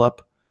to pull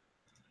up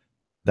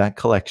that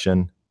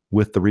collection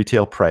with the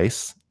retail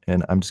price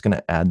And I'm just going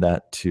to add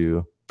that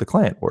to the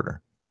client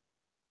order.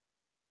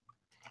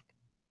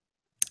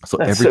 So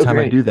That's every so time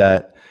I great. do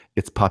that,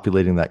 it's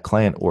populating that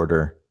client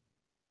order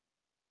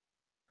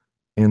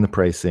in the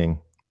pricing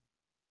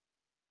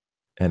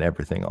and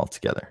everything all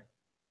together.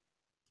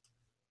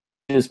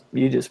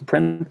 You just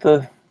print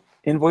the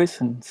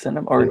invoice and send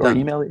them, or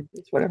email it,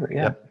 whatever.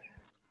 Yeah. Yep.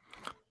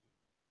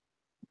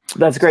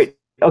 That's great.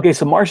 Okay,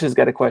 so Marsha's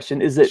got a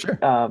question. Is it, Sure.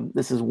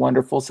 This is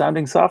wonderful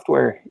sounding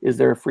software. Is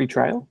there a free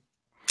trial?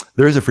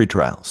 There is a free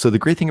trial. So the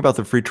great thing about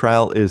the free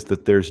trial is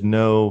that there's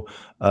no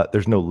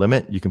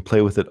limit. You can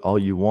play with it all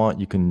you want.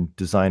 You can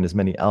design as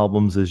many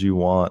albums as you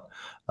want,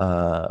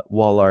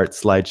 wall art,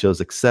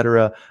 slideshows,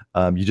 etc.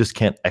 You just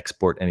can't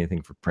export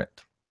anything for print.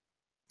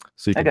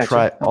 So you can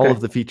try all of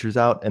the features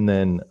out, and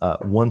then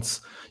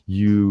once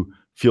you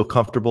feel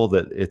comfortable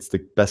that it's the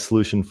best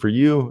solution for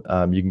you,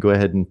 you can go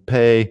ahead and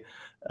pay.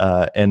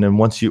 And then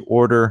once you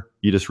order,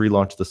 you just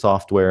relaunch the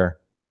software.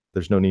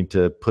 There's no need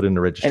to put in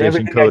a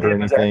registration code or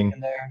anything,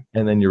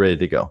 and then you're ready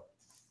to go.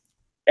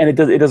 And it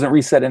doesn't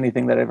reset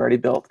anything that I've already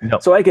built. No.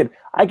 So I could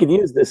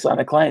use this on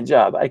a client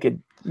job. I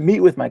could meet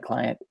with my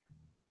client,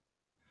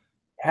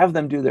 have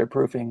them do their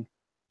proofing,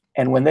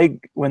 and when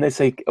they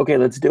say, okay,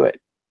 let's do it,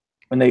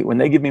 when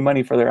they give me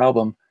money for their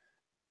album.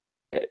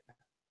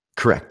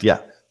 Correct.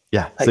 Yeah.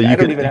 Yeah. Like, so you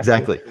can I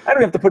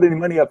don't have to put any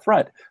money up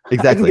front.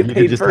 Exactly. You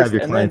can just have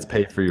your clients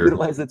pay for your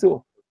utilize the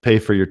tool. Pay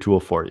for your tool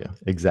for you.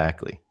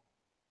 Exactly.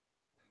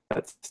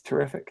 That's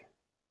terrific.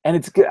 And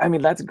it's good. I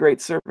mean, that's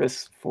great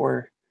service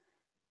for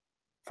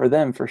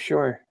them for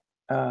sure.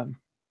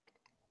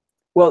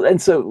 Well,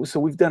 and so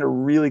we've done a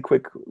really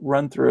quick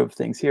run through of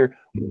things here.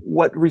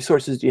 What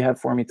resources do you have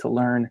for me to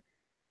learn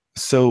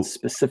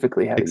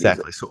specifically how to use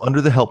it? So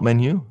under the help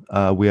menu,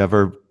 we have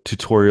our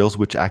tutorials,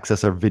 which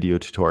access our video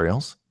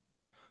tutorials,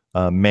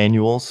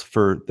 manuals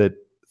for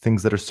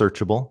things that are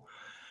searchable,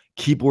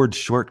 keyboard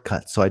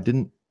shortcuts. So I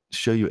didn't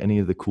show you any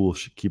of the cool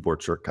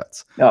keyboard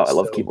shortcuts. Oh, I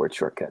love keyboard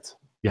shortcuts.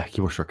 Yeah,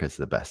 keyboard shortcuts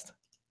are the best,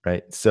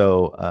 right?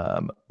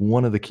 So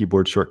one of the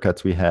keyboard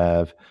shortcuts we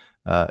have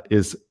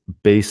is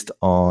based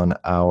on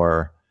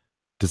our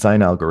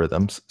design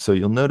algorithms. So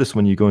you'll notice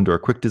when you go into our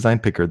quick design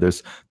picker,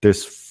 there's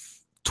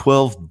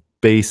 12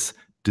 base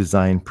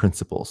design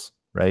principles,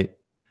 right?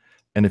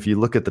 And if you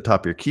look at the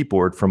top of your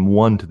keyboard from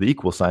 1 to the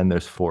equal sign,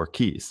 there's 4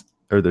 keys,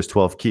 or there's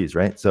 12 keys,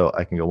 right? So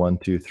I can go 1,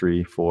 2,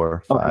 3,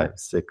 4, 5,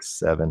 6,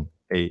 7,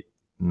 8,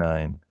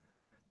 9,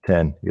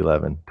 10,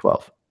 11,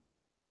 12.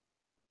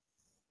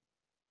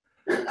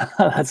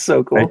 That's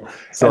so cool. Right?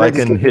 So I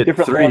can hit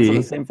 3 on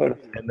the same photo.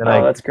 And then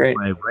that's great.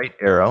 My right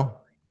arrow,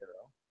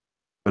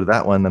 go to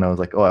that one, then I was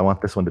like, oh, I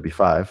want this one to be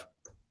 5.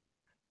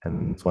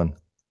 And this one,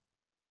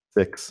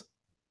 6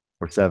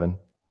 or 7.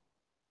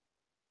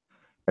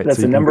 Right, that's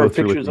the number of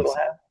pictures it'll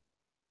have?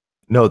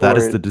 No, that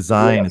is the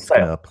design it's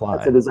going to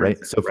apply,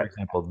 right? So for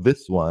example,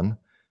 this one,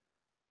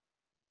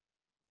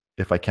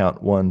 if I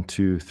count 1,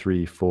 2,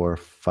 3, 4,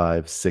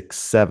 5, 6,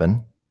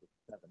 7.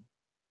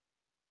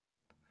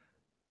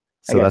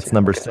 So that's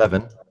number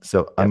 7.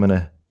 So I'm going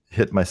to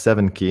hit my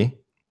 7 key, and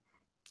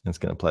it's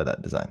going to apply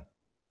that design.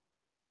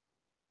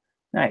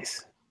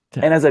 Nice.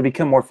 Yeah. And as I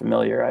become more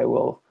familiar, I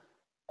will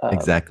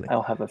exactly.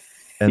 I'll have a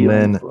and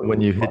then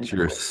when you hit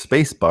your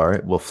space bar,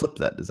 it will flip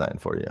that design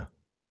for you.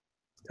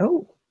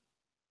 Oh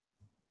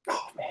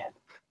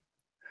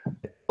man.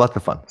 Lots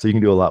of fun. So you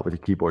can do a lot with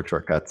your keyboard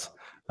shortcuts.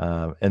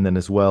 And then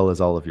as well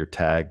as all of your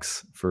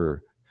tags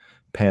for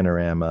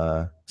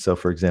panorama. So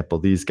for example,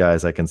 these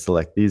guys, I can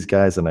select these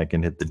guys and I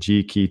can hit the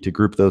G key to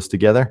group those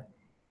together.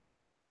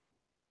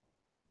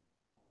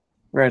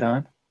 Right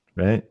on.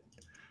 Right.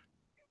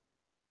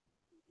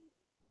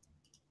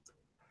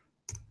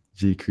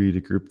 G key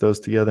to group those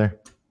together.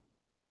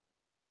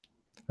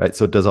 Right.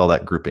 So it does all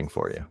that grouping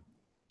for you.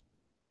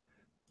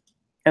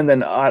 And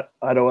then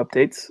auto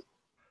updates.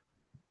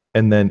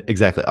 And then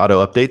exactly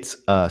auto updates.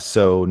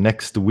 So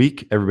next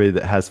week, everybody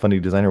that has Fundy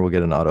Designer will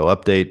get an auto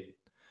update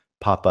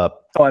pop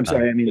up. Oh, I'm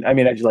sorry. I mean,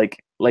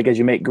 like as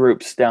you make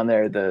groups down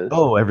there, everything,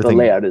 the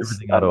layout is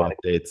everything auto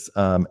updates.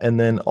 And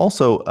then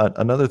also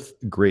another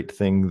great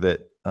thing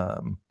that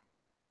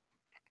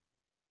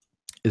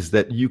is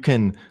that you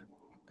can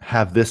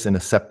have this in a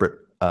separate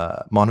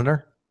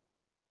monitor.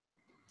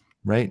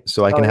 Right.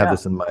 So I can have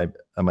this in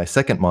my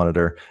second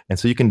monitor. And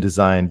so you can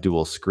design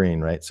dual screen,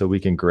 right? So we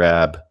can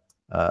grab,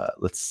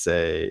 let's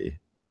say,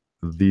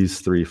 these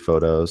 3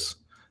 photos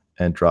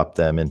and drop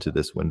them into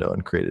this window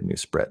and create a new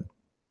spread.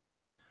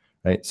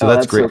 Right. So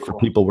that's great for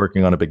people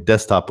working on a big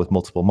desktop with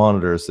multiple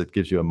monitors. It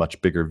gives you a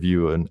much bigger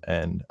view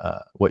and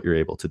what you're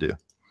able to do.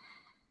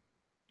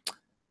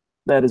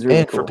 That is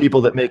really cool. For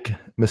people that make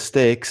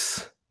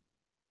mistakes,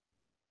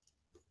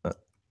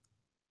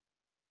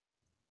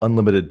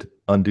 unlimited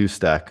undo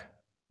stack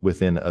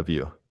within a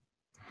view.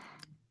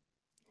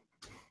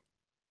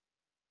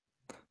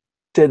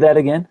 Say that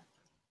again.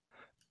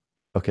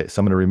 Okay, so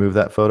I'm going to remove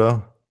that photo.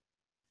 I'm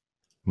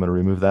going to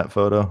remove that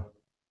photo.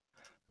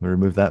 I'm going to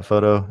remove that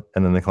photo.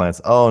 And then the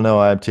client's, oh no,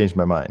 I've changed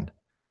my mind.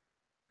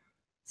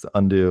 So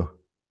undo.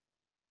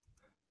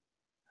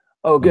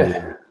 Oh,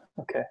 good.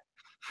 Okay.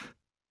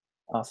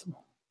 Awesome.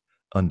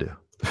 Undo.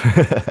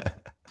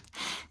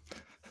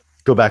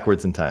 Go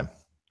backwards in time.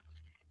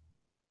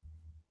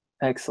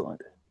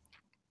 Excellent.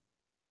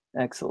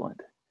 Excellent.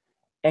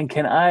 And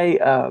can I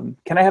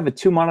have a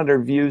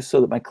 2-monitor view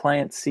so that my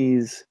client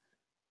sees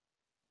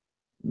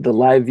the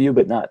live view,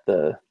 but not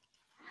the?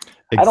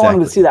 Exactly. I don't want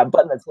them to see that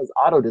button that says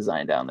auto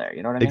design down there.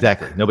 You know what I mean?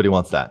 Exactly. Nobody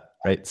wants that,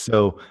 right?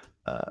 So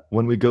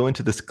when we go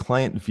into this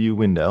client view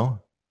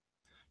window,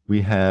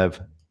 we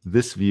have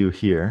this view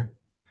here.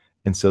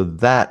 And so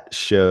that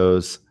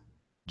shows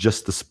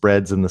just the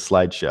spreads in the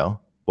slideshow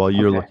while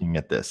you're looking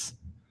at this.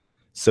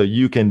 So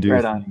you can do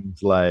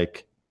things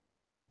like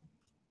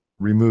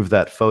remove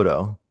that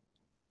photo,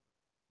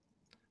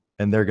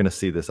 and they're going to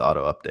see this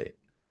auto update.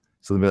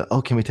 So they'll be like,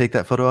 oh, can we take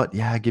that photo out?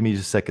 Yeah, give me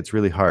just a sec. It's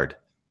really hard.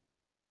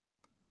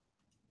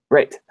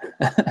 Right.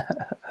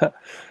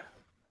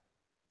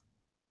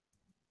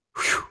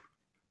 Whew.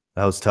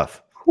 That was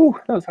tough. Whew,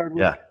 that was hard work.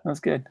 Yeah. That was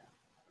good.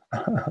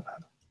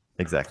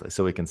 Exactly.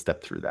 So we can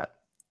step through that.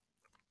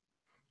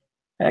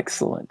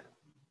 Excellent.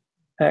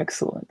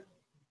 Excellent.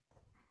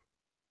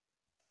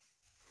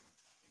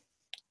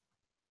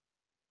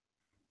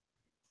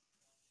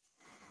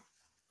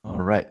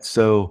 All right.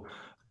 So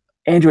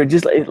Andrew,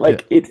 just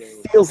like it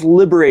feels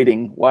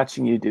liberating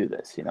watching you do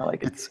this, you know,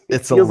 like it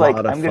feels like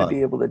I'm going to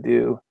be able to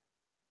do.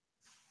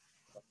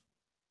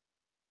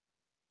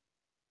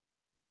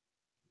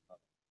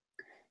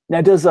 Now,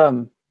 does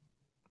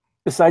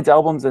besides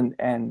albums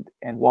and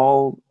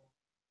wall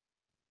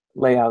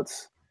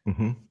layouts,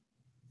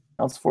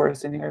 else for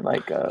us in here,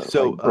 like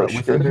so like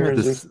within here,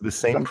 the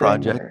same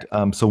project.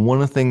 So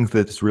one of the things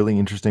that's really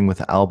interesting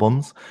with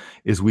albums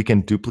is we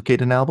can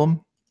duplicate an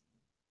album.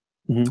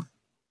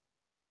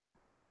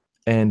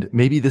 And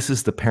maybe this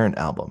is the parent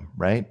album,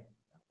 right?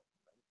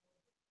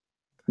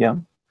 Yeah.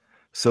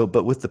 So,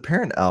 but with the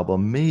parent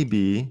album,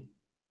 maybe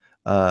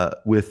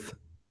with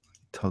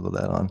toggle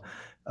that on,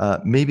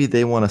 maybe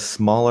they want a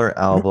smaller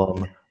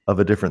album of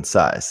a different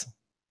size.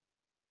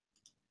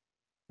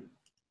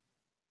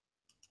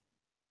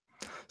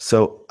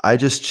 So I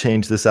just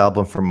changed this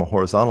album from a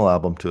horizontal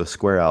album to a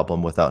square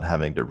album without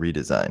having to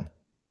redesign.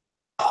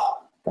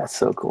 Oh, that's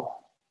so cool.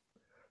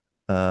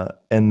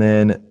 And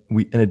then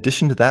in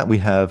addition to that, we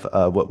have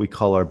what we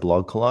call our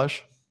blog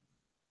collage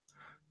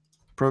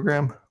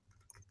program.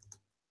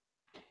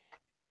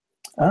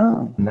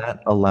 Oh. And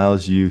that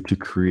allows you to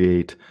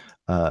create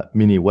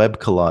mini web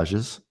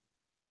collages.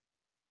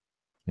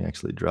 Let me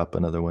actually drop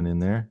another one in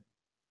there.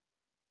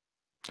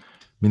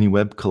 Mini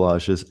web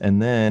collages.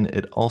 And then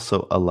it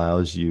also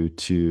allows you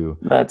to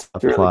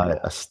apply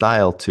a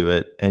style to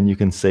it, and you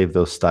can save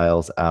those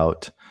styles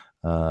out.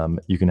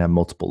 You can have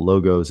multiple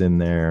logos in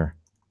there.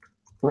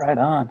 Right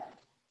on.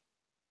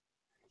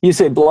 You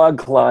say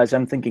blog collage,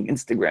 I'm thinking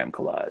Instagram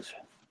collage.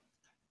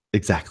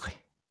 Exactly.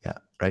 Yeah.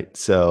 Right.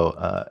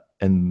 So,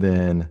 and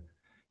then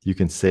you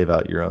can save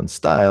out your own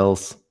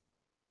styles.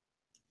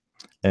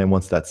 And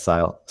once that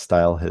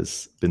style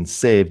has been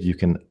saved, you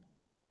can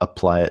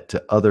apply it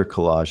to other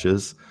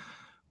collages,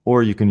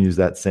 or you can use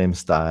that same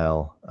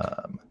style.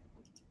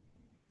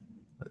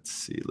 Let's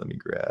see. Let me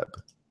grab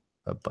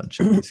a bunch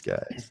of these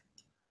guys.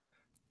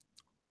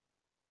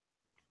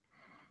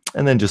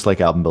 And then just like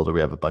Album Builder,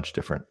 we have a bunch of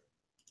different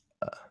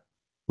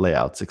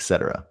layouts,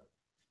 etc.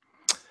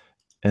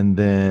 And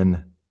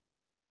then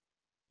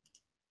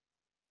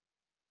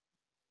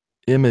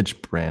Image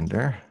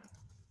Brander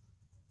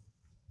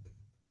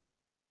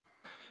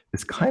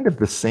is kind of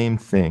the same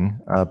thing,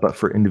 but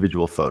for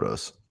individual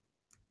photos.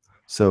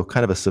 So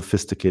kind of a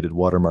sophisticated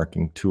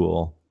watermarking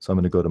tool. So I'm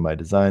going to go to my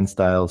design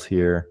styles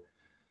here.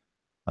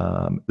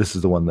 This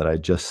is the one that I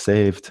just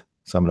saved.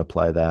 So I'm going to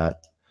apply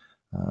that.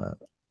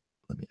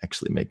 Let me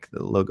actually make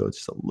the logo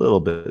just a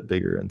little bit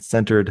bigger and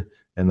centered.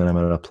 And then I'm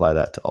going to apply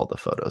that to all the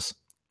photos.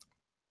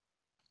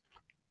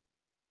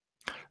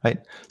 Right.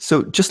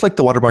 So just like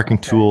the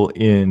watermarking tool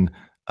in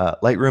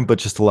Lightroom, but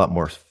just a lot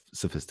more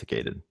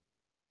sophisticated.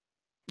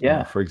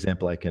 Yeah. For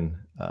example, I can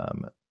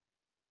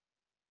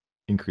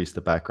increase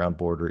the background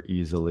border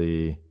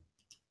easily,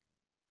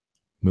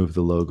 move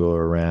the logo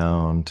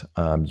around.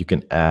 You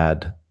can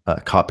add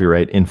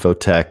copyright info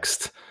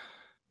text,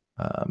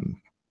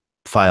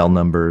 file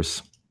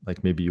numbers.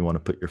 Like maybe you want to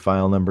put your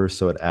file number,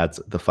 so it adds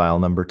the file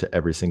number to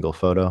every single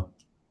photo.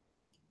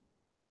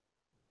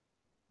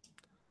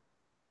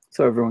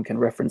 So everyone can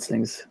reference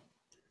things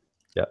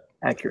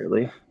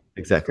accurately.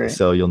 Exactly.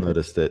 So you'll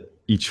notice that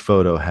each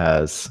photo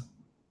has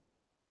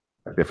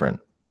a different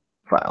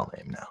file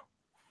name now.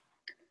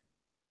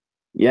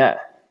 Yeah,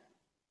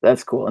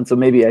 that's cool. And so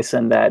maybe I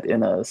send that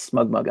in a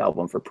SmugMug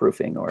album for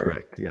proofing, or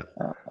correct. Yeah.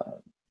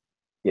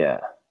 Yeah.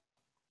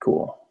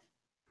 Cool.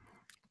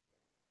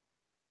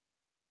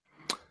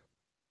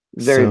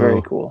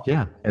 Very cool.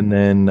 Yeah. And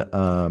then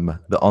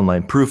the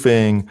online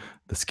proofing,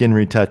 the skin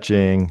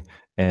retouching,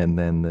 and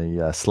then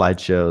the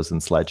slideshows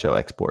and slideshow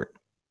export.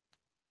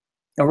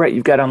 Oh, right.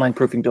 You've got online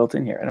proofing built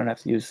in here. I don't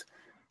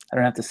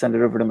have to send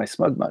it over to my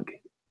SmugMug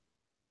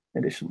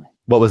additionally.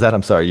 What was that?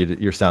 I'm sorry.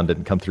 Your sound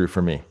didn't come through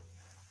for me.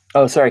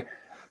 Oh, sorry.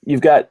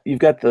 You've got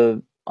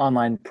the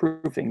online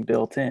proofing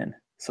built in,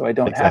 so I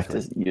don't have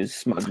Exactly. to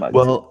use SmugMug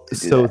Well, to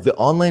do so that. the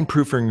online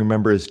proofing,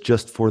 remember, is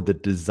just for the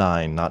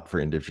design, not for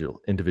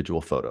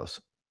individual photos.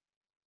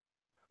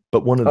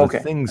 But Okay, I got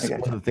one you.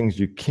 of the things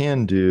you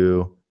can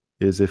do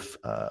is if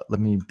let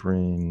me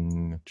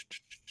bring,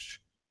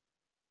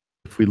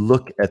 if we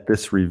look at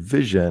this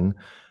revision,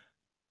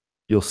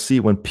 you'll see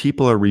when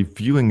people are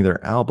reviewing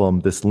their album,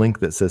 this link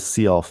that says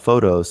see all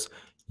photos,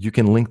 you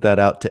can link that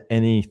out to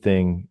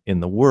anything in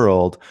the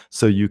world.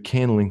 So you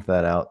can link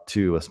that out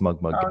to a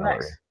SmugMug Oh, gallery,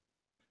 nice.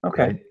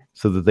 Okay, right?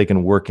 So that they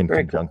can work in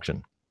very cool.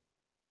 conjunction.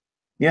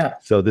 Yeah,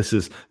 So this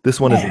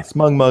one man. isn't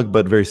SmugMug,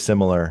 but very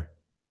similar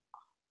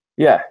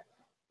Yeah,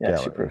 yeah,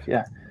 gallery. Shootproof.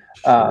 Yeah,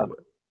 Share uh, what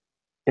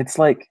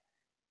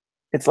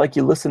it's like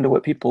you listened to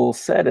what people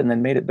said and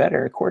then made it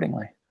better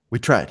accordingly. we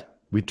tried.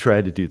 We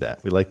tried to do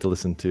that. We like to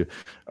listen to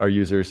our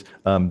users.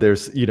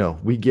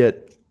 We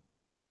get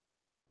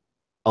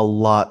a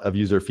lot of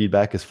user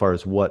feedback as far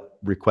as what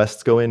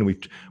requests go in.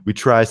 We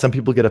try. Some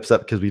people get upset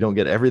because we don't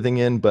get everything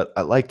in, but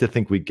I like to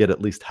think we get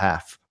at least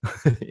half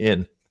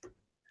in.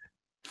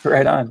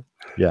 Right on.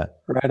 Yeah.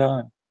 Right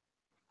on.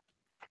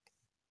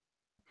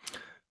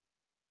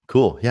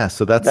 Cool. Yeah.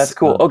 So That's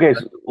cool. Okay,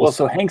 well,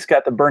 also, so Hank's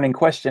got the burning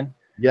question.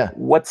 yeah.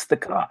 What's the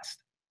cost?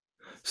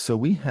 So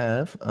we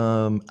have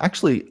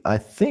actually, I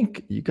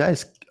think you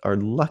guys are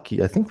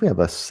lucky. I think we have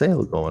a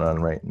sale going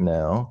on right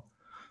now.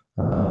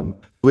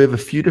 We have a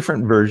few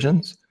different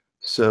versions.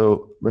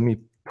 So let me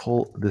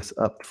pull this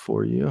up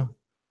for you.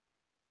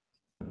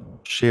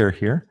 Share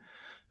here.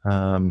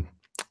 And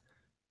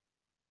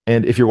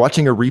if you're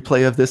watching a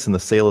replay of this and the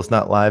sale is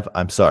not live,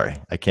 I'm sorry,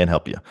 I can't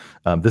help you.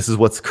 This is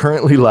what's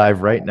currently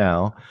live right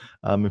now.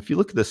 If you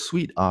look at the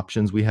suite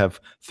options, we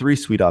have 3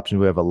 suite options.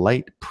 We have a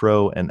Lite,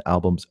 Pro, and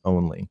Albums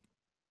Only.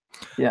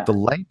 Yeah. The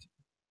Lite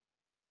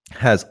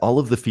has all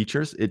of the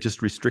features. It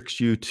just restricts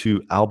you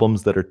to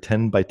albums that are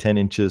 10 by 10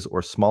 inches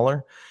or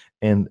smaller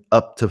and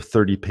up to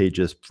 30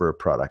 pages for a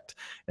product.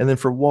 And then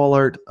for wall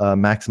art, a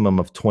maximum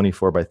of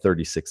 24 by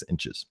 36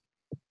 inches.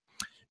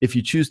 If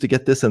you choose to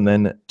get this and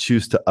then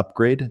choose to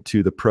upgrade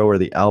to the Pro or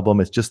the Album,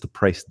 it's just the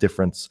price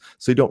difference.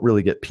 So you don't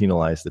really get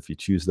penalized if you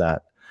choose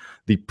that.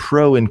 The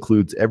Pro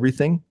includes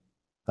everything,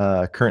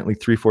 currently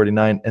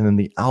 $349, and then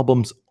the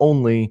Albums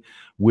Only,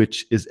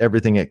 which is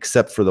everything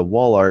except for the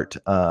wall art,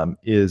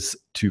 is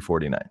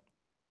 $249.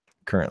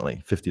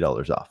 Currently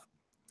 $50 off.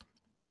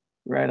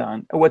 Right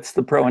on. What's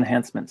the Pro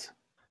enhancements?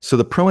 So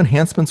the Pro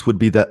enhancements would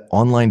be that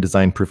online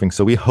design proofing.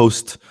 So we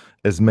host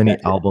as many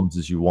Gotcha. albums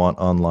as you want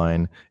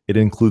online. It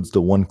includes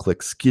the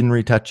one-click skin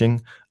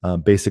retouching.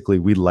 Basically,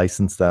 we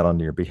license that on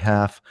your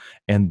behalf.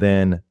 And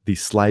then the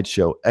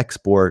slideshow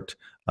export,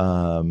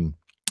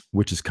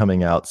 which is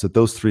coming out. So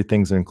those 3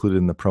 things are included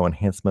in the Pro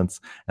enhancements,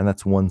 and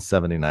that's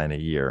 $179 a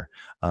year.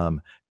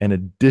 In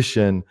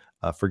addition,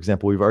 for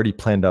example, we've already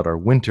planned out our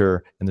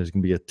winter, and there's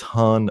going to be a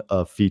ton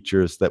of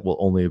features that will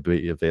only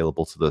be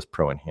available to those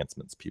Pro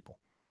enhancements people.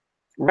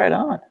 Right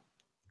on.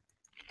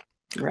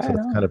 Right So it's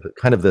on.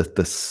 kind of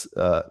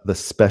the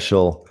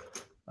special,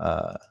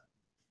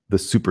 the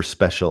super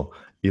special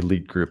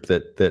elite group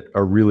that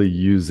are really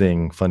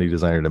using Fundy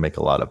Designer to make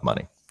a lot of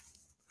money.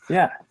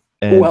 Yeah.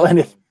 And well, and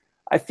if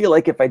I feel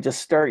like if I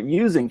just start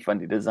using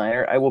Fundy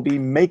Designer, I will be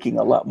making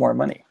a lot more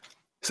money.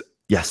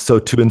 yes, so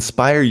to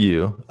inspire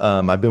you,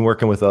 I've been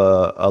working with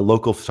a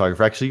local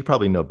photographer. Actually, you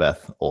probably know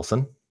Beth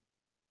Olson.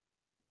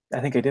 I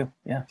think I do.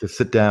 Yeah. To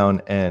sit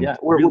down and yeah,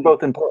 we're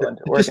both in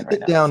Portland working just right sit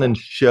now. down So. and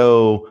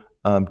show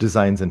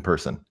designs in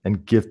person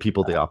and give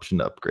people the option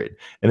to upgrade.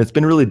 And it's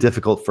been really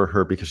difficult for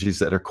her because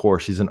she's at her core,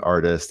 she's an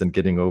artist and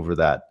getting over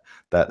that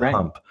Right.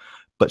 hump.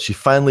 But she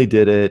finally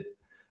did it.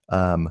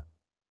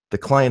 The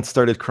clients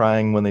started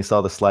crying when they saw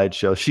the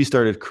slideshow. She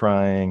started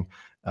crying,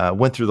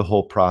 went through the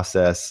whole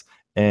process,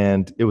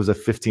 and it was a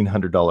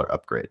 $1,500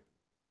 upgrade.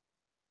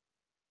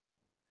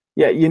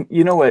 Yeah,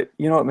 you know what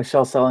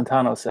Michelle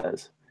Celentano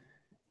says?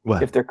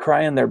 What? If they're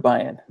crying, they're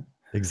buying.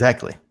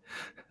 Exactly.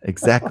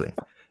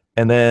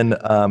 And then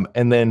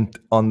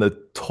on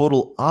the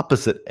total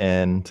opposite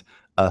end,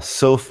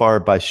 so far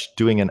by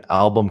doing an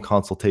album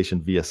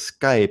consultation via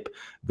Skype,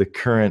 the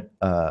current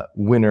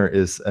winner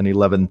is an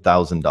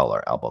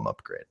 $11,000 album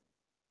upgrade.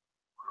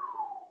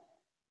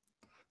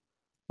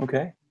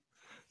 Okay.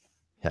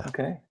 Yeah.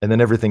 Okay. And then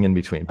everything in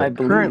between. But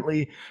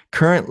currently,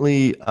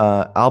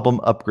 album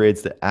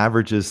upgrades, the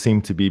averages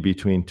seem to be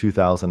between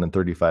 2,000 and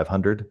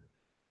 3,500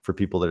 for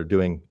people that are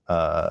doing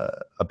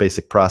a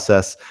basic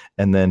process,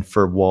 and then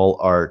for wall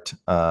art,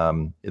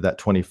 that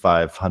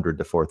 $2,500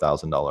 to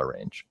 $4,000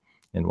 range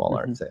in wall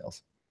art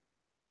sales.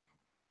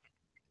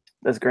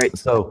 That's great.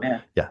 So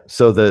man. Yeah,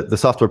 so the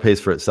software pays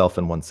for itself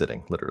in one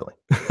sitting, literally.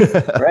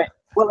 Right.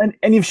 Well,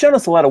 and you've shown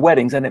us a lot of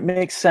weddings, and it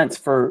makes sense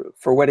for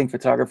wedding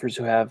photographers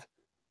who have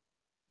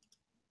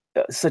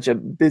such a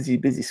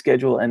busy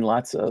schedule and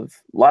lots of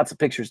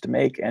pictures to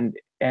make,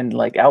 and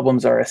like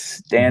albums are a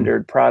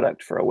standard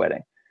product for a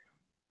wedding.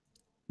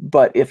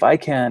 But if I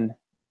can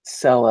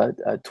sell a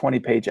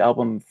 20-page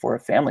album for a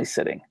family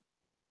sitting,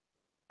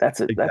 that's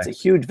a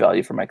huge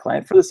value for my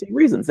client for the same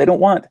reasons. They don't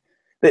want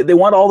They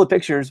want all the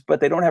pictures, but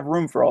they don't have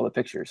room for all the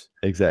pictures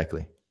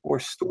Exactly. or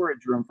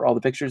storage room for all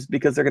the pictures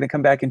because they're going to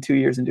come back in 2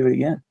 years and do it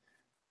again.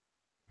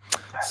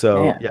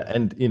 So Man. yeah,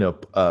 and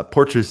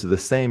portraits are the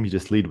same. You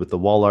just lead with the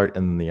wall art,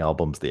 and then the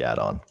album's the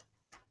add-on.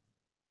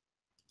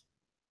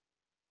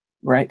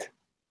 Right.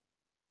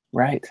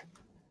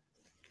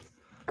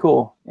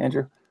 Cool,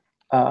 Andrew.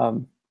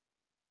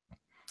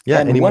 Yeah.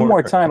 And one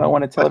more time, I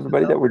want to tell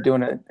everybody that we're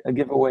doing a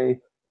giveaway.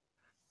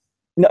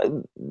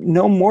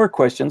 No more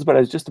questions, but I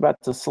was just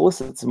about to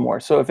solicit some more.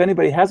 So if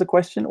anybody has a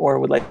question or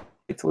would like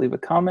to leave a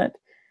comment,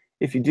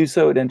 if you do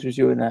so, it enters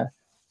you in a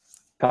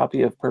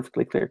copy of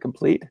Perfectly Clear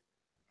Complete.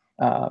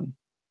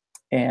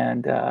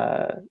 And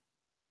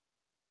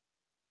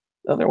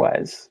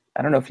otherwise,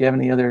 I don't know if you have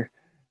any other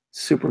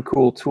super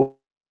cool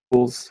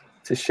tools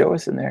to show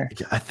us in there.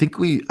 Yeah, I think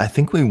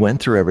we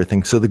went through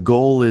everything. So the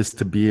goal is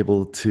to be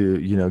able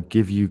to,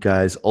 give you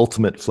guys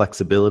ultimate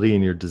flexibility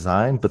in your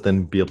design, but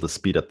then be able to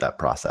speed up that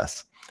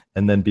process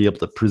and then be able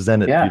to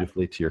present it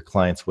beautifully to your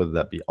clients, whether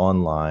that be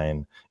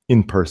online,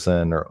 in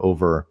person, or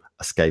over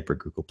a Skype or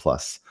Google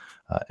Plus,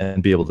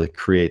 and be able to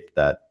create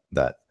that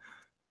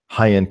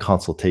high-end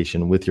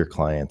consultation with your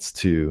clients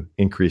to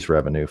increase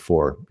revenue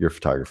for your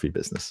photography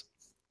business.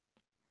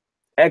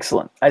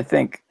 Excellent. I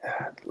think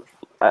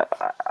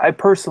I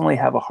personally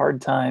have a hard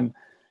time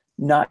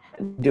not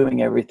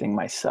doing everything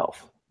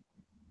myself.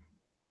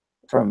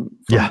 From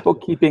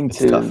bookkeeping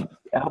to tough.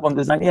 Album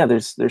design. Yeah,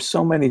 there's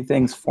so many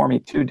things for me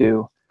to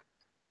do,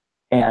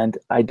 and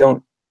I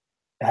don't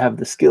have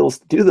the skills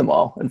to do them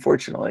all,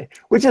 unfortunately,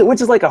 which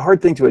is like a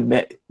hard thing to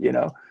admit,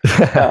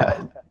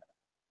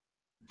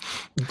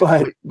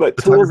 but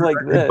tools like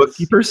this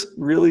bookkeepers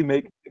really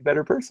make a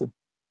better person.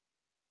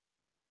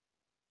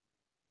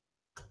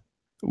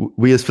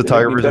 We as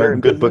photographers aren't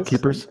good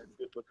bookkeepers.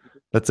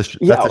 That's a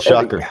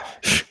shocker.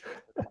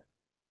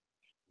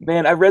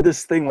 Man, I read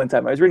this thing one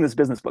time. I was reading this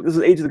business book. This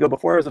was ages ago,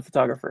 before I was a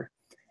photographer,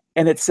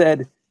 and it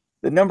said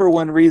the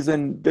 #1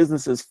 reason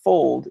businesses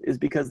fold is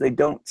because they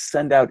don't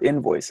send out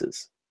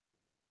invoices.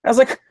 I was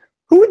like,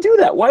 who would do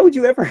that? Why would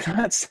you ever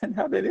not send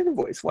out an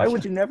invoice? Why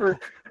would you never?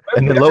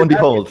 And then lo and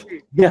behold,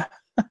 yeah.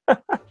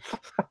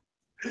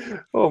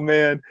 Oh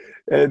man,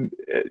 and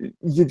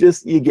you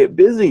get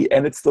busy,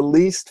 and it's the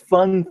least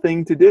fun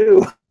thing to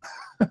do.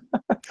 Yep.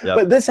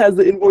 But this has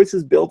the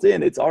invoices built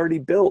in. It's already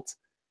built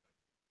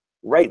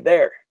right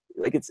there.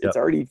 Like it's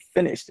already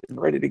finished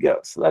and ready to go.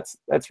 So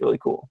that's really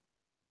cool.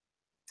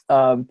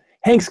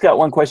 Hank's got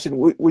one question.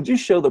 Would you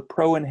show the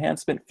Pro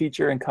enhancement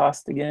feature and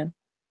cost again?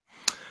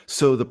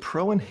 So the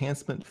Pro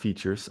enhancement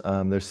features,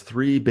 there's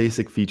 3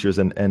 basic features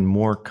and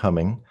more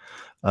coming.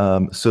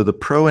 So the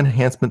Pro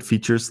enhancement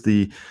features,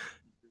 the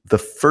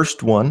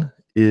first one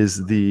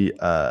is the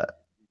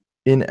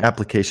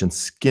in-application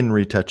skin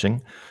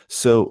retouching.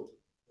 So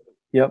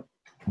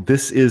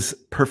this is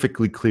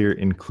Perfectly Clear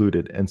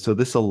included. And so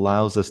this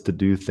allows us to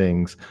do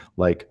things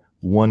like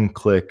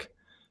one-click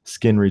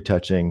skin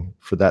retouching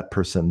for that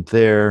person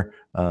there.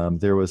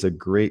 There was a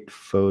great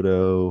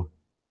photo.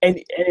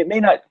 And it may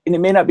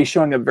not be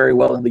showing up very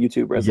well in the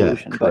YouTube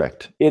resolution. Yeah,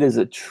 correct. But it is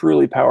a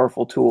truly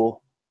powerful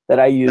tool that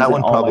I use. That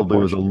one probably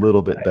was a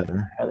little bit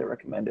better. I highly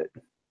recommend it.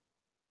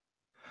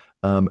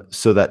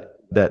 So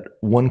that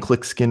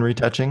one-click skin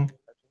retouching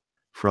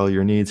for all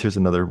your needs. Here's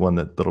another one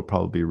that'll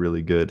probably be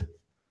really good.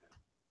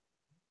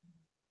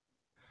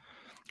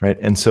 Right,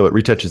 and so it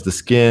retouches the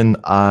skin,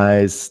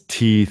 eyes,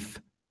 teeth,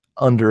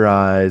 under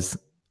eyes,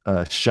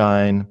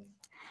 shine.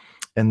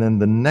 And then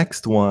the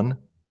next one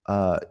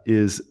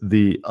is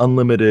the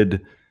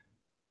unlimited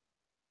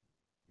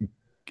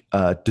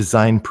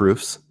design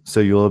proofs.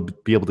 So you'll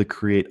be able to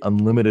create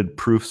unlimited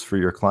proofs for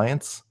your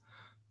clients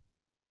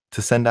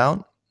to send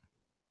out,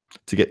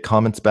 to get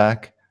comments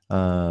back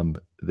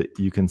that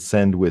you can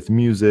send with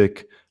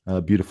music,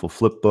 beautiful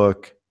flip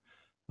book,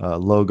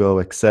 logo,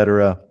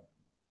 etc.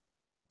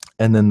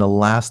 And then the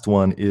last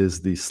one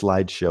is the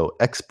slideshow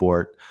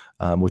export,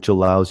 which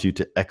allows you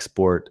to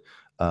export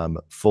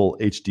full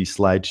HD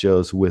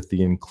slideshows with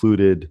the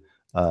included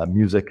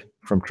music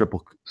from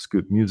Triple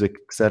Scoop Music,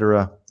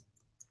 etc.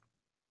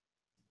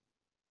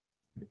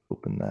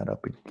 Open that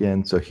up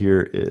again. So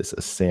here is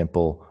a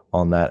sample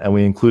on that, and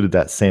we included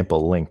that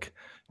sample link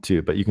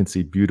too. But you can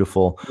see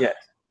beautiful. Yes.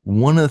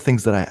 One of the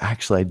things that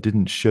I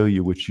didn't show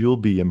you, which you'll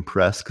be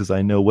impressed, because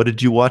I know, what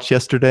did you watch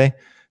yesterday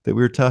that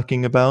we were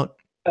talking about?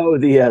 Oh,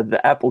 the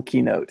Apple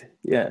keynote.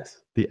 Yes.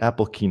 The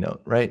Apple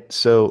keynote, right?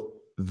 So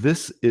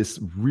this is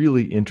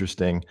really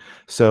interesting.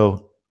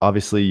 So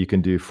obviously you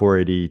can do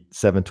 480,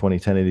 720,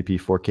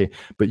 1080p, 4K,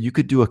 but you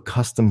could do a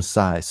custom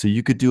size. So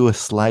you could do a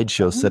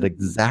slideshow set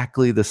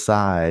exactly the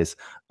size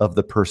of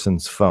the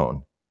person's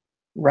phone.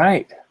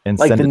 Right. And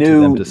like send the it new,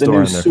 to them to store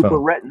on their Super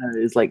phone. Retina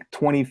is like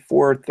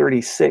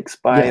 2436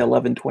 by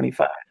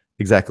 1125.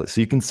 Exactly.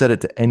 So you can set it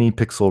to any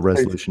pixel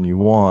resolution you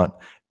want,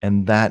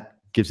 and that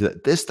gives you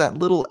that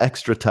little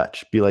extra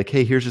touch. Be like,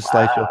 hey, here's a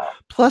slideshow.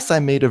 Plus, I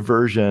made a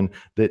version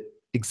that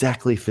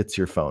exactly fits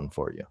your phone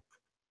for you.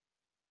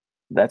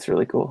 That's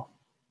really cool.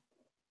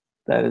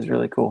 That is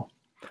really cool.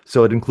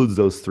 So it includes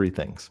those 3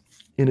 things.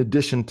 in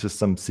addition to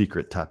some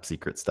top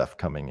secret stuff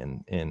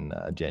coming in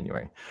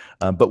January.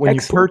 But when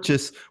Excellent.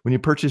 you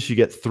purchase, you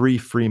get 3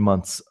 free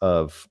months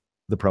of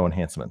the Pro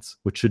enhancements,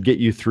 which should get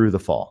you through the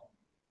fall,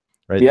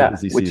 right? Yeah, the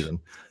busy which season.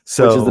 is the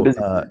So, busy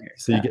season here.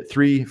 so you get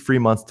 3 free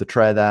months to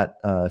try that.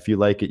 If you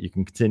like it, you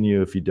can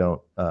continue. If you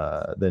don't,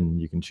 then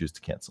you can choose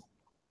to cancel.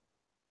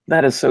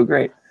 That is so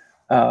great.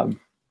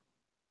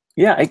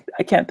 Yeah,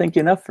 I can't thank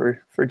you enough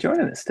for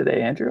joining us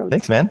today, Andrew.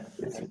 Thanks, man.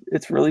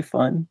 It's really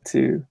fun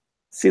to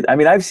see. I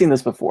mean, I've seen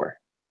this before,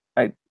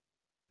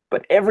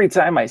 but every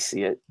time I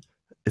see it,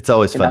 It's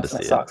always it fun to knocks my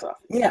see it. socks off.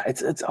 Yeah,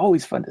 it's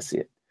always fun to see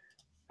it,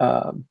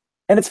 and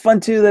it's fun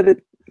too that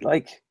it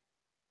like,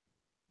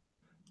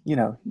 you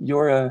know,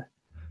 you're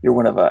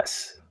one of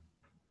us.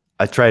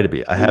 I try to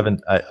be. I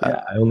haven't.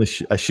 Yeah. I only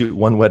I shoot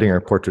one wedding or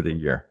portrait a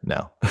year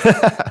now.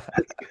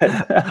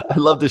 I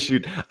love to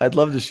shoot. I'd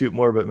love to shoot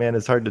more, but man,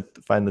 it's hard to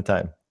find the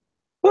time.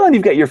 Well, and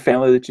you've got your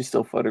family that you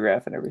still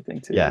photograph and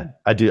everything too. Yeah,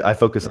 I do. I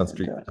focus on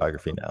street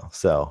photography now.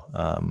 So,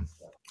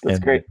 That's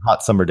and great.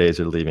 hot summer days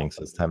are leaving,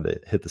 so it's time to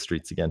hit the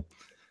streets again.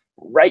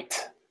 Right.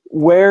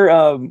 Where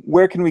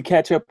can we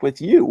catch up with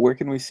you? Where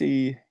can we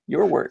see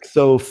your work?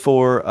 So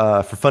for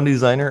Fundy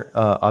Designer,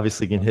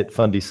 obviously you can hit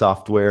Fundy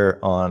Software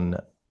on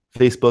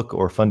Facebook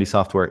or Fundy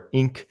Software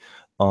Inc.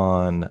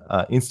 on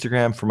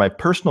Instagram. For my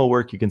personal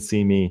work, you can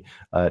see me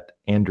at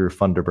Andrew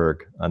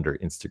Funderburg under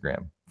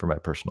Instagram for my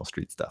personal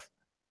street stuff.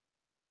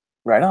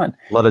 Right on.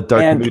 A lot of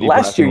dark, and moody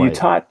last year black and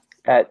you taught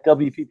at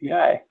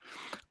WPPI.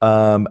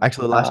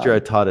 Actually, last year I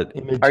taught at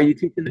Are you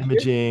teaching this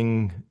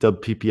Imaging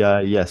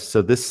WPPI. Yes.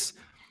 So this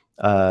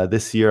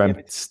year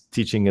I'm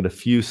teaching at a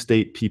few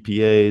state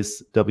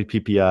PPAs,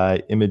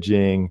 WPPI,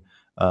 Imaging,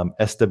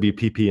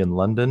 SWPP in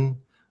London,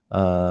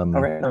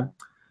 right.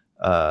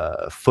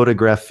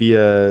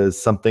 Fotografia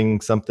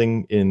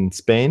something in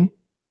Spain.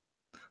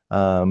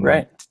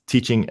 Right.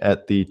 Teaching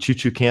at the Choo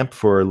Choo Camp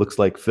for Looks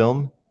Like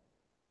Film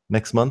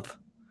next month.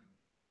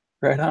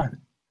 Right on.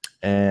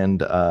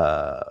 And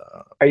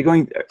are you guys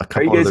going to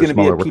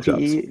be at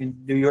PPE in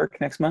New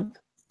York next month?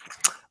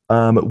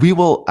 We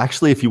will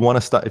actually, if you want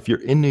to stop, if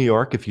you're in New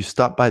York, if you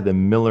stop by the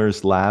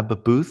Miller's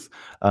Lab booth,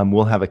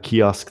 we'll have a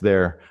kiosk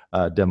there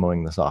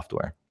demoing the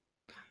software.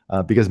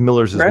 Because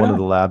Miller's is one of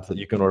the labs that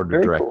you can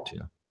order direct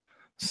to.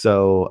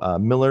 So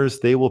Miller's,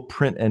 they will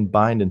print and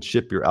bind and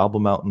ship your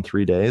album out in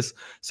 3 days.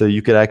 So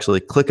you could actually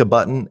click a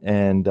button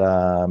and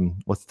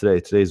what's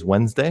today? Today's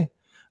Wednesday.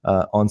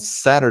 On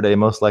Saturday,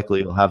 most likely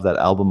you'll have that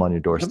album on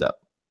your doorstep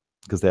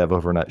because they have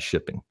overnight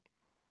shipping.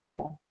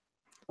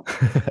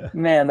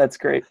 Man, that's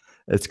great.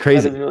 It's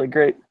crazy. That is really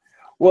great.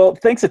 Well,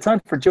 thanks a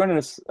ton for joining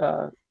us,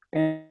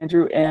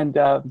 Andrew. And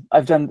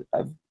I've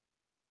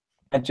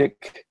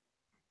magic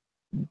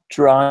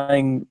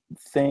drawing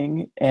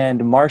thing,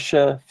 and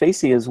Marcia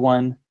Facey has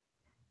won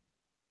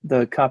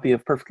the copy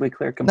of Perfectly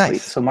Clear Complete.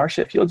 Nice. So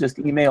Marcia, if you'll just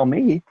email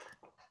me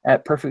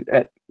at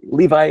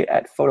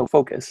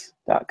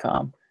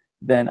levi@photofocus.com,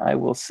 then I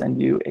will send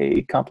you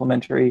a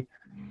complimentary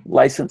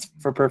license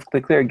for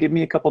Perfectly Clear. Give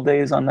me a couple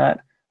days on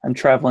that. I'm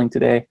traveling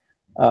today,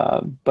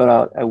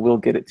 but I will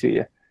get it to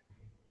you.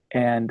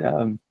 And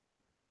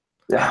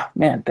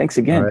man, thanks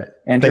again, right.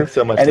 Andrew. Thanks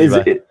so much, and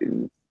Levi.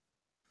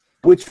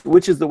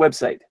 Which is the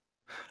website?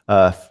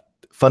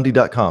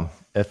 Fundy.com,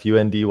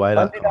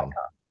 fundy.com.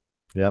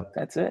 Yep.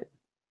 That's it.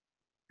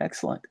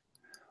 Excellent.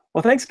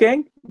 Well, thanks,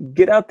 gang.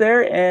 Get out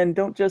there and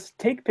don't just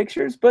take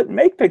pictures, but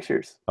make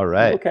pictures. All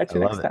right. We'll catch you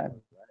next time.